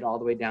your head all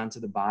the way down to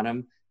the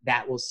bottom,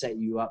 that will set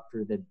you up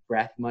for the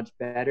breath much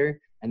better,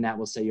 and that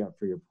will set you up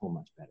for your pull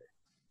much better.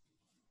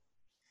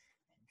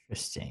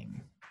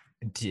 Interesting.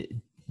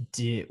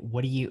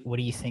 What do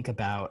you think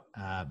about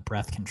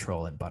breath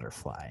control in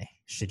butterfly?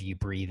 Should you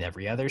breathe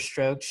every other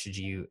stroke? Should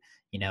you,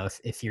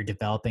 if you're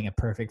developing a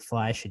perfect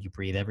fly, should you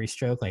breathe every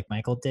stroke like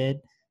Michael did?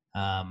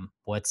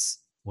 What's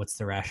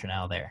the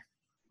rationale there?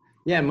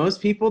 Yeah,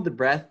 most people, the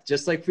breath,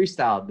 just like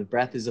freestyle, the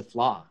breath is a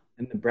flaw,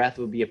 and the breath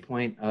will be a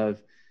point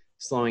of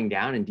slowing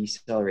down and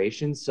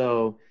deceleration.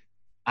 So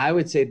I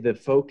would say the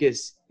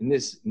focus in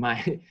this,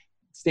 my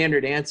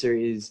standard answer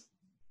is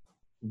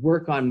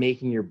work on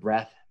making your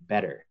breath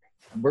better,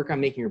 work on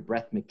making your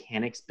breath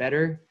mechanics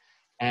better,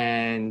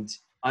 and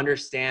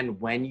understand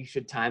when you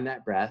should time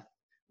that breath,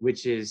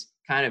 which is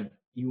kind of,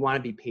 you want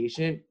to be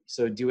patient.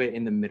 So do it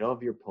in the middle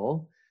of your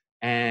pull,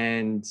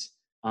 and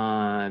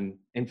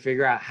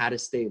figure out how to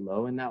stay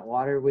low in that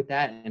water with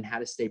that, and how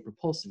to stay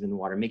propulsive in the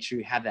water. Make sure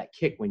you have that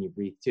kick when you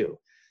breathe too.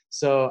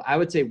 So I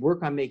would say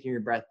work on making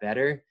your breath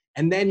better,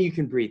 and then you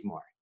can breathe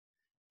more.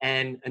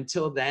 And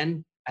until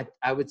then,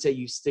 I would say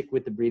you stick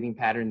with the breathing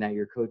pattern that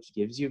your coach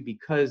gives you,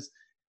 because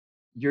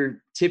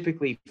you're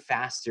typically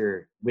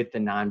faster with the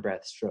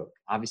non-breath stroke.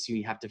 Obviously,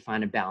 you have to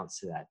find a balance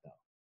to that, though.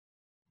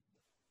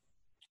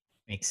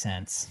 Makes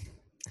sense.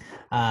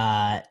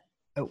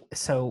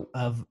 So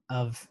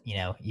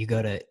you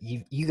go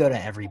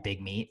to every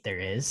big meet there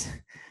is.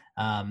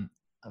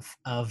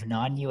 Of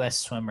non-US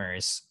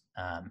swimmers,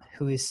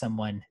 who is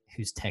someone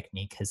whose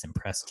technique has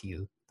impressed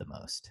you the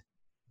most?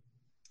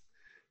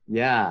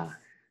 Yeah,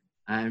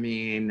 I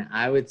mean,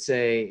 I would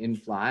say in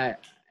fly,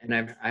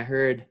 and I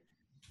heard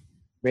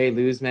Ray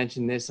Luz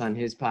mention this on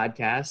his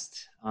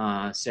podcast.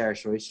 Sarah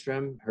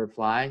Sjöström, her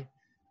fly.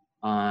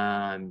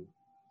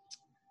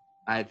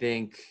 I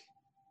think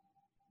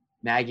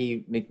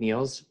Maggie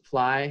McNeil's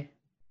fly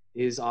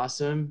is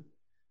awesome.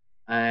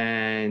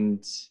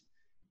 And,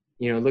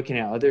 looking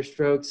at other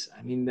strokes,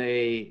 I mean,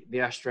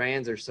 the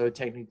Australians are so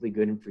technically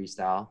good in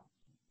freestyle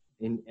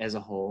as a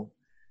whole.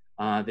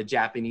 The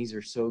Japanese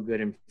are so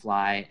good in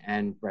fly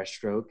and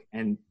breaststroke,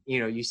 and,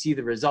 you see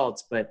the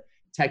results, but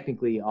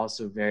technically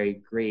also very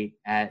great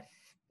at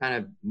kind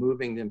of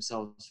moving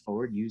themselves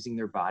forward, using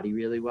their body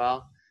really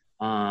well.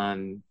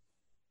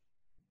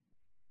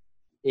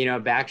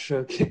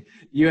 Backstroke,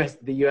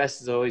 the US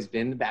has always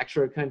been the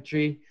backstroke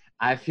country.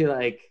 I feel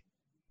like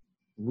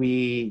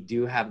we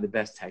do have the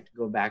best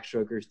technical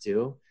backstrokers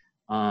too.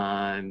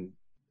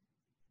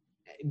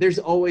 There's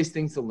always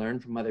things to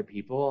learn from other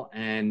people,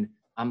 and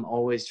I'm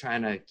always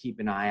trying to keep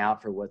an eye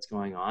out for what's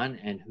going on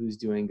and who's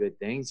doing good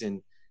things,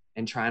 and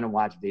trying to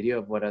watch video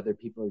of what other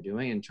people are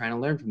doing and trying to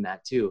learn from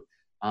that too.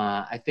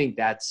 I think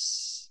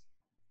that's,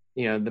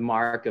 the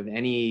mark of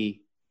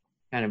any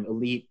kind of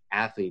elite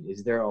athlete,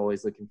 is they're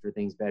always looking for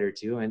things better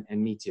too. And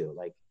me too.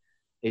 Like,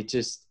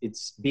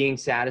 it's being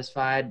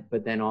satisfied,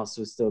 but then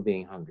also still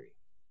being hungry.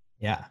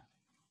 Yeah.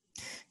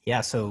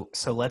 Yeah. So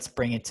let's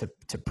bring it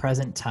to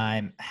present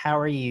time. How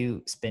are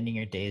you spending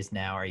your days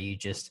now? Are you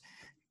just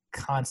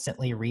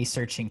constantly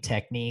researching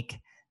technique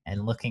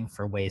and looking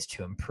for ways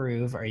to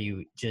improve? Are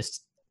you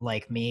just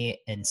like me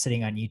and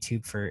sitting on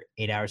YouTube for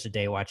 8 hours a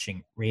day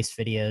watching race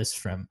videos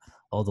from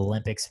old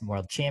Olympics and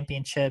world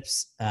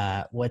championships?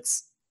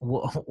 What's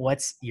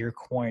your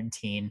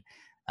quarantine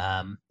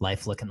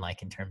life looking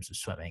like in terms of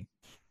swimming?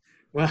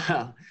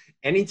 Well,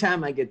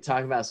 anytime I get to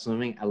talk about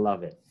swimming, I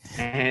love it.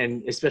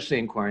 And especially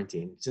in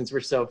quarantine, since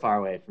we're so far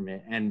away from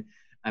it. And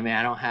I mean,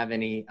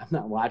 I'm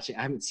not watching,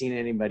 I haven't seen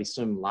anybody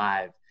swim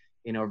live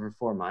in over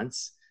 4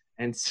 months.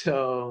 And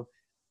so,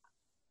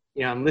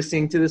 I'm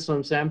listening to the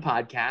SwimSwam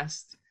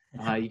podcast.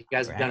 You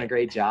guys have done a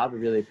great job. I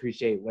really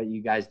appreciate what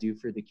you guys do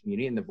for the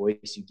community and the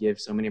voice you give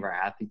so many of our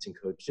athletes and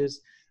coaches.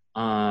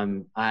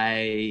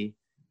 I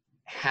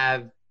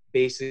have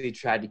basically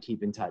tried to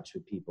keep in touch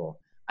with people.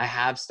 I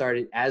have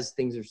started, as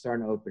things are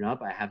starting to open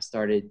up, I have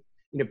started,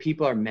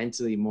 people are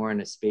mentally more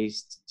in a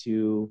space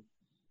to,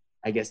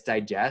 I guess,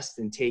 digest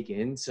and take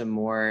in some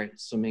more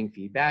swimming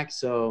feedback.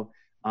 So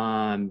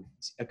a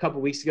couple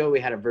of weeks ago,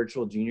 we had a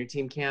virtual junior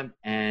team camp,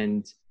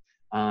 and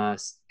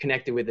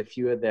connected with a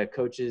few of the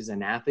coaches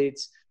and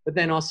athletes, but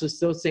then also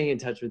still staying in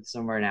touch with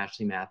some of our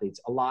national team athletes.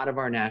 A lot of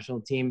our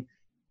national team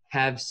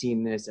have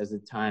seen this as a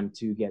time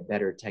to get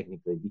better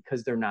technically,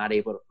 because they're not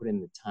able to put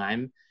in the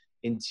time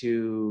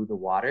into the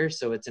water.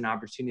 So it's an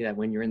opportunity that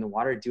when you're in the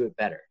water, do it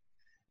better.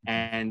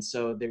 And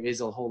so there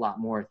is a whole lot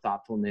more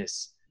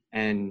thoughtfulness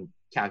and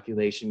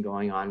calculation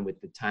going on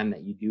with the time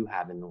that you do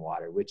have in the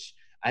water, which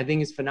I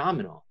think is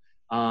phenomenal.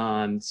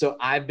 So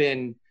I've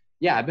been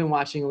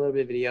watching a little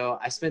bit of video.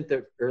 I spent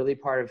the early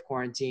part of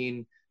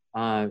quarantine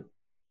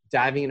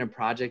diving into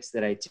projects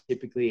that I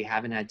typically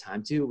haven't had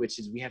time to, which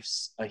is, we have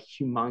a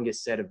humongous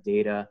set of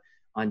data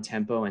on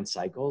tempo and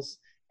cycles,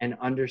 and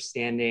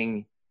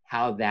understanding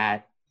how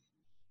that,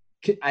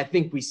 I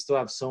think we still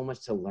have so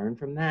much to learn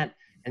from that.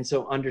 And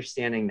so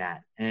understanding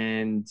that,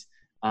 and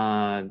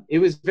it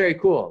was very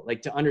cool,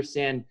 like, to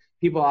understand.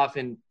 People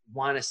often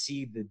want to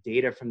see the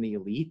data from the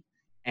elite,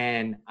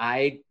 and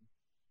I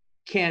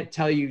can't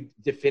tell you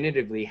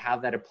definitively how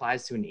that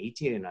applies to an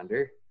 18 and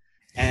under.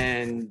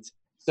 And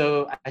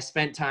so I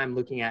spent time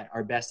looking at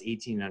our best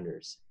 18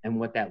 unders and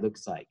what that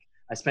looks like.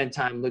 I spent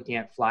time looking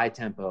at fly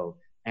tempo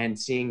and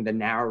seeing the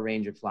narrow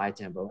range of fly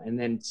tempo, and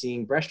then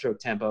seeing breaststroke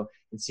tempo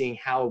and seeing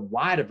how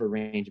wide of a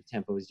range of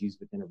tempo is used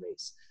within a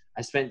race.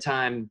 I spent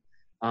time,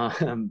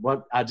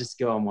 I'll just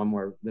go on one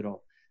more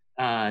little,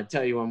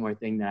 tell you one more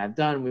thing that I've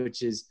done,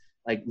 which is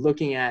like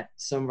looking at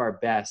some of our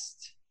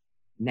best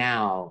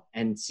now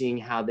and seeing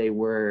how they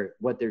were,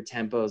 what their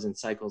tempos and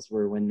cycles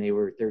were when they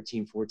were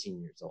 13,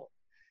 14 years old.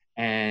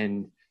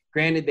 And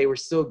granted, they were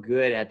still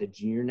good at the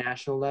junior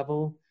national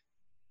level,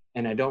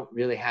 and I don't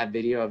really have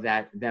video of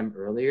them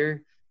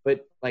earlier,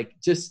 but like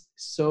just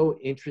so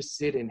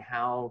interested in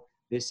how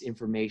this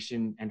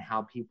information and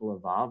how people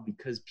evolve,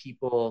 because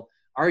people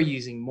are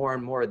using more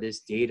and more of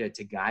this data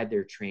to guide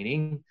their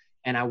training.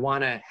 And I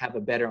want to have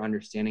a better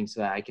understanding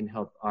so that I can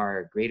help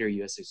our greater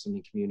USA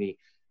swimming community.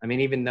 I mean,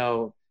 even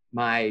though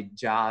my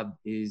job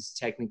is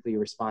technically a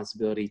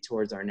responsibility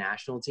towards our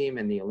national team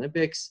and the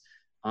Olympics,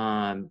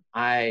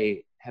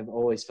 I have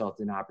always felt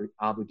an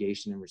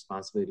obligation and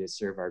responsibility to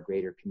serve our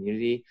greater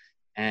community.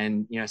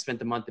 And, I spent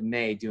the month of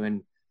May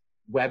doing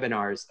a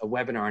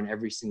webinar on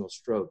every single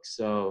stroke.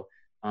 So,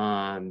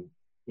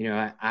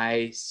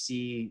 I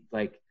see,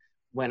 like,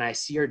 when I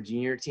see our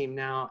junior team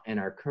now and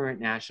our current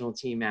national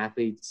team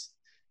athletes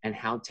and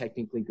how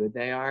technically good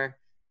they are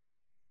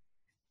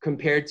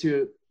compared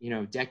to,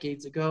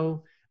 decades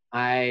ago,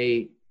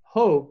 I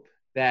hope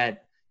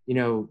that,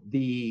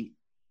 the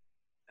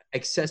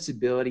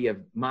accessibility of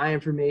my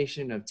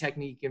information, of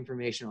technique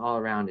information all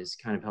around has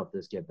kind of helped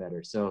us get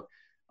better. So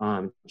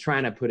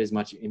trying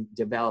to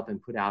develop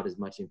and put out as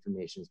much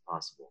information as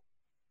possible.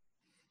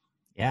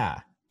 Yeah.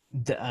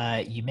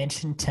 You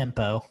mentioned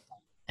tempo,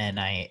 and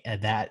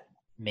that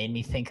made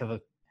me think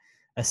of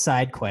a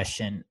side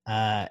question.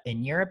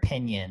 In your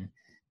opinion,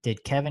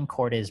 did Kevin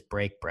Cordes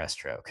break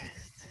breaststroke?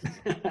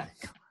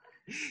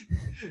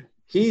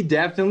 He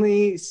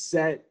definitely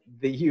set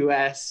the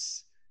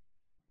U.S.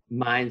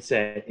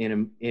 mindset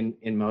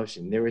in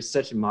motion. There was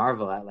such a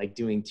marvel at like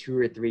doing 2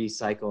 or 3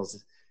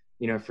 cycles,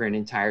 for an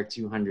entire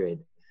 200,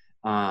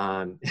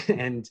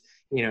 and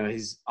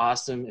his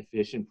awesome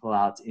efficient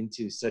pullouts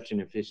into such an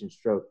efficient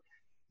stroke.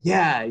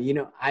 Yeah,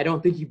 I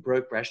don't think he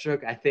broke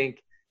breaststroke. I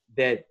think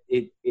that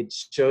it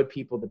showed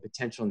people the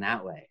potential in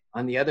that way.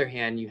 On the other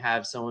hand, you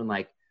have someone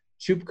like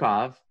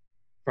Chupkov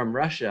from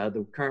Russia,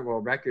 the current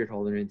world record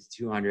holder into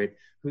 200,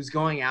 who's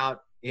going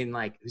out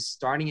who's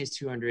starting his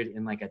 200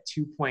 in like a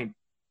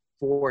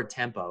 2.4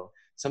 tempo,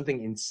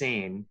 something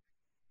insane,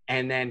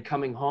 and then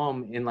coming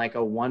home in like a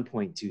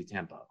 1.2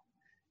 tempo.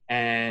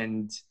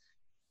 And,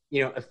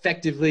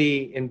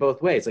 effectively in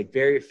both ways, like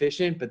very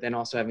efficient, but then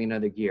also having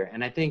another gear.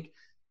 And I think,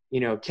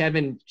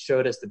 Kevin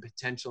showed us the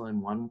potential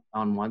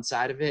on one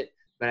side of it,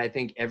 but I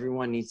think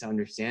everyone needs to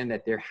understand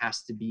that there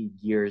has to be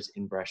gears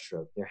in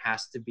breaststroke. There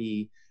has to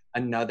be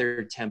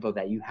another tempo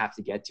that you have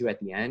to get to at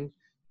the end,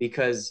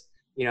 because,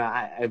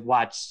 I've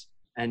watched,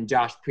 and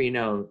Josh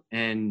Prino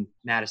and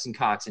Madison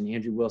Cox and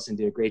Andrew Wilson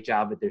did a great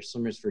job with their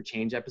Swimmers for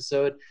Change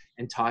episode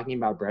and talking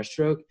about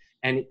breaststroke.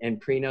 And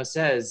Prino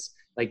says,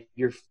 like,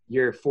 your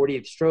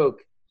 40th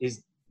stroke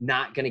is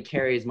not going to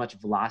carry as much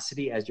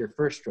velocity as your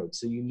first stroke.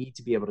 So you need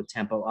to be able to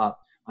tempo up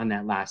on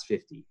that last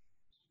 50.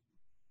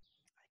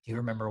 I do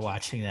remember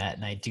watching that,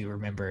 and I do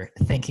remember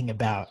thinking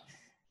about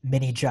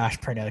mini Josh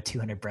Prino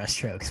 200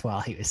 breaststrokes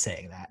while he was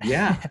saying that.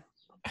 Yeah.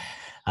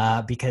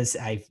 Because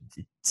I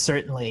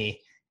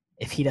certainly,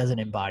 if he doesn't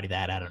embody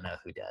that, I don't know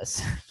who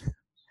does.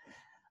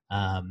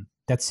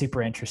 That's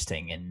super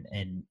interesting.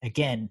 And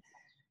again,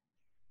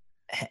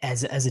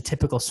 as a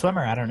typical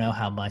swimmer, I don't know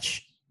how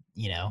much,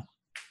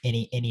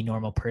 any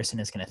normal person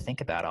is going to think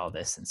about all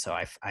this. And so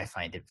I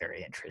find it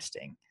very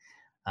interesting.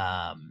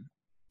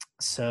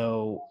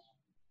 So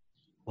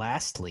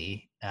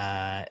lastly,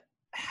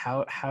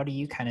 how do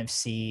you kind of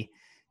see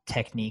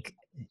technique?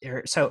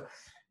 So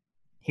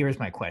here's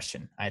my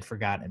question. I had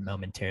forgotten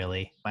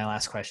momentarily. My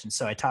last question.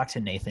 So I talked to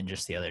Nathan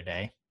just the other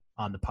day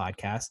on the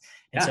podcast.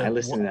 And I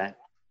listened to that.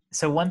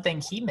 So one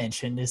thing he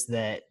mentioned is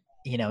that,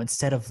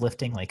 instead of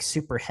lifting like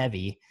super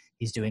heavy,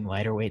 he's doing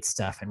lighter weight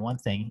stuff. And one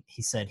thing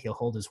he said, he'll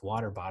hold his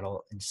water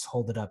bottle and just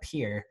hold it up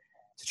here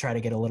to try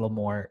to get a little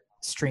more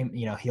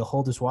he'll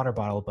hold his water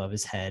bottle above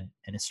his head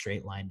in a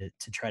straight line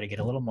to try to get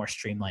a little more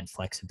streamlined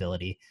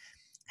flexibility.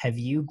 Have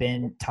you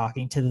been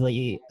talking to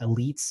the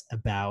elites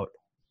about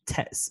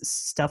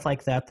stuff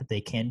like that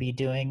they can be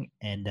doing?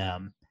 And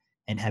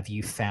have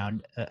you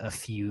found a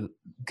few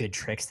good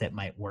tricks that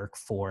might work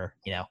for,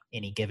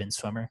 any given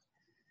swimmer?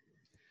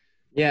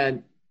 Yeah,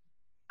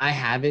 I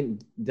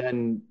haven't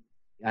done,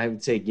 I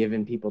would say,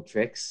 given people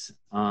tricks.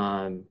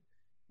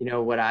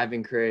 What I've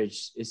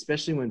encouraged,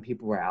 especially when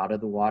people were out of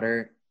the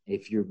water,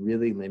 if you're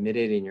really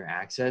limited in your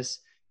access,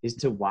 is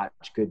to watch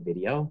good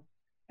video.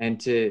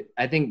 And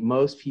I think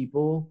most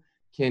people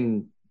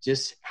can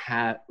just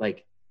have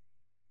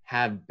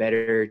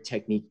better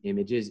technique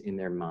images in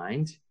their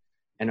mind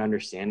and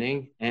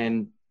understanding.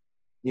 And,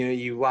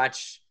 you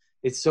watch,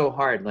 it's so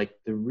hard. Like,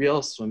 the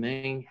real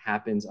swimming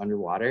happens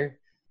underwater.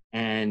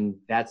 And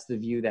that's the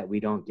view that we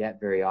don't get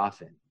very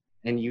often.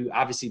 And you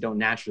obviously don't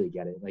naturally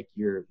get it. Like,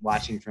 you're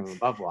watching from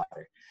above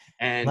water.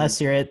 And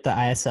unless you're at the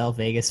ISL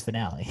Vegas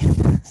finale.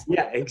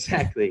 Yeah,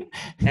 exactly.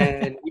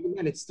 And even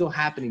then, it's still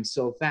happening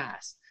so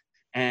fast.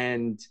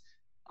 And,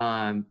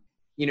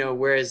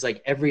 whereas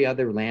like every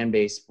other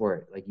land-based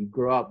sport, like you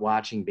grow up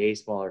watching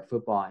baseball or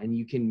football and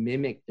you can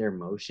mimic their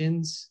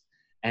motions,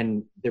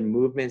 and the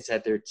movements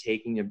that they're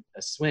taking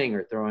a swing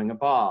or throwing a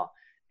ball.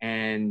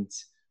 And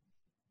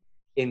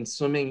in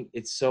swimming,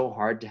 it's so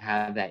hard to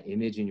have that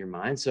image in your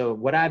mind. So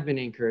what I've been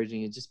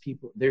encouraging is just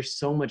people, there's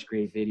so much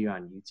great video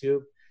on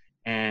YouTube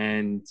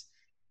and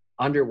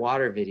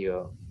underwater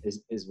video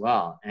as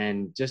well.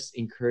 And just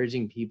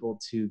encouraging people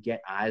to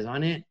get eyes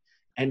on it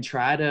and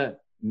try to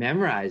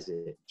memorize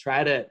it.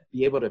 Try to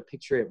be able to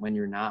picture it when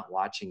you're not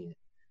watching it.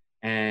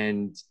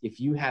 And if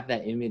you have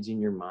that image in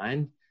your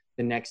mind,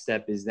 the next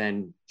step is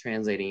then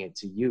translating it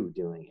to you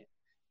doing it.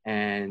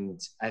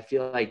 And I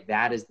feel like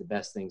that is the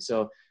best thing.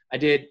 So I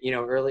did,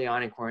 early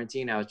on in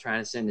quarantine, I was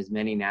trying to send as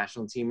many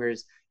national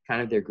teamers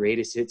kind of their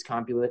greatest hits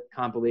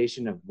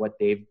compilation of what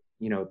they've,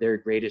 their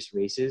greatest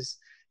races.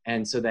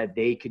 And so that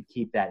they could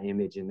keep that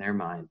image in their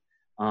mind,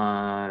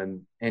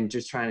 and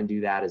just trying to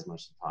do that as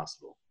much as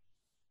possible.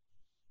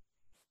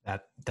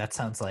 That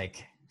sounds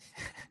like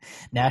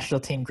national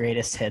team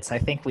greatest hits. I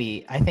think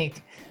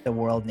the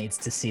world needs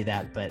to see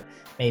that, but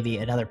maybe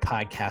another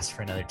podcast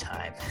for another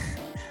time.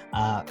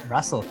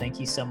 Russell, thank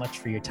you so much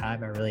for your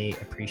time. I really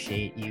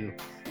appreciate you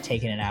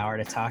taking an hour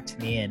to talk to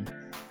me and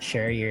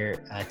share your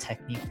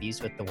technique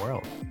views with the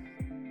world.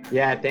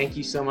 Yeah, thank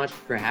you so much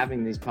for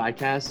having these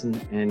podcasts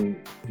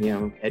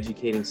and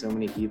educating so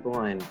many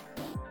people,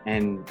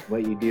 and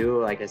what you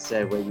do, like I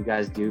said, what you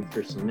guys do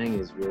for swimming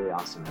is really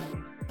awesome.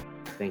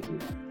 Thank you.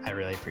 I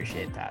really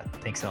appreciate that.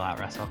 Thanks a lot,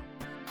 Russell.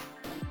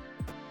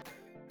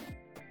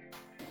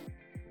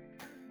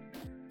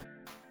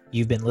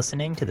 You've been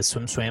listening to the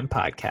SwimSwam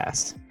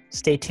podcast.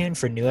 Stay tuned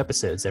for new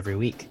episodes every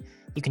week.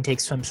 You can take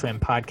SwimSwam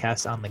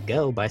podcast on the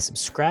go by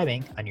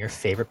subscribing on your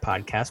favorite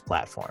podcast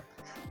platform.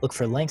 Look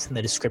for links in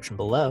the description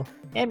below,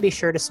 and be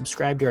sure to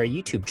subscribe to our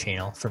YouTube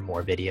channel for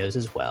more videos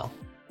as well.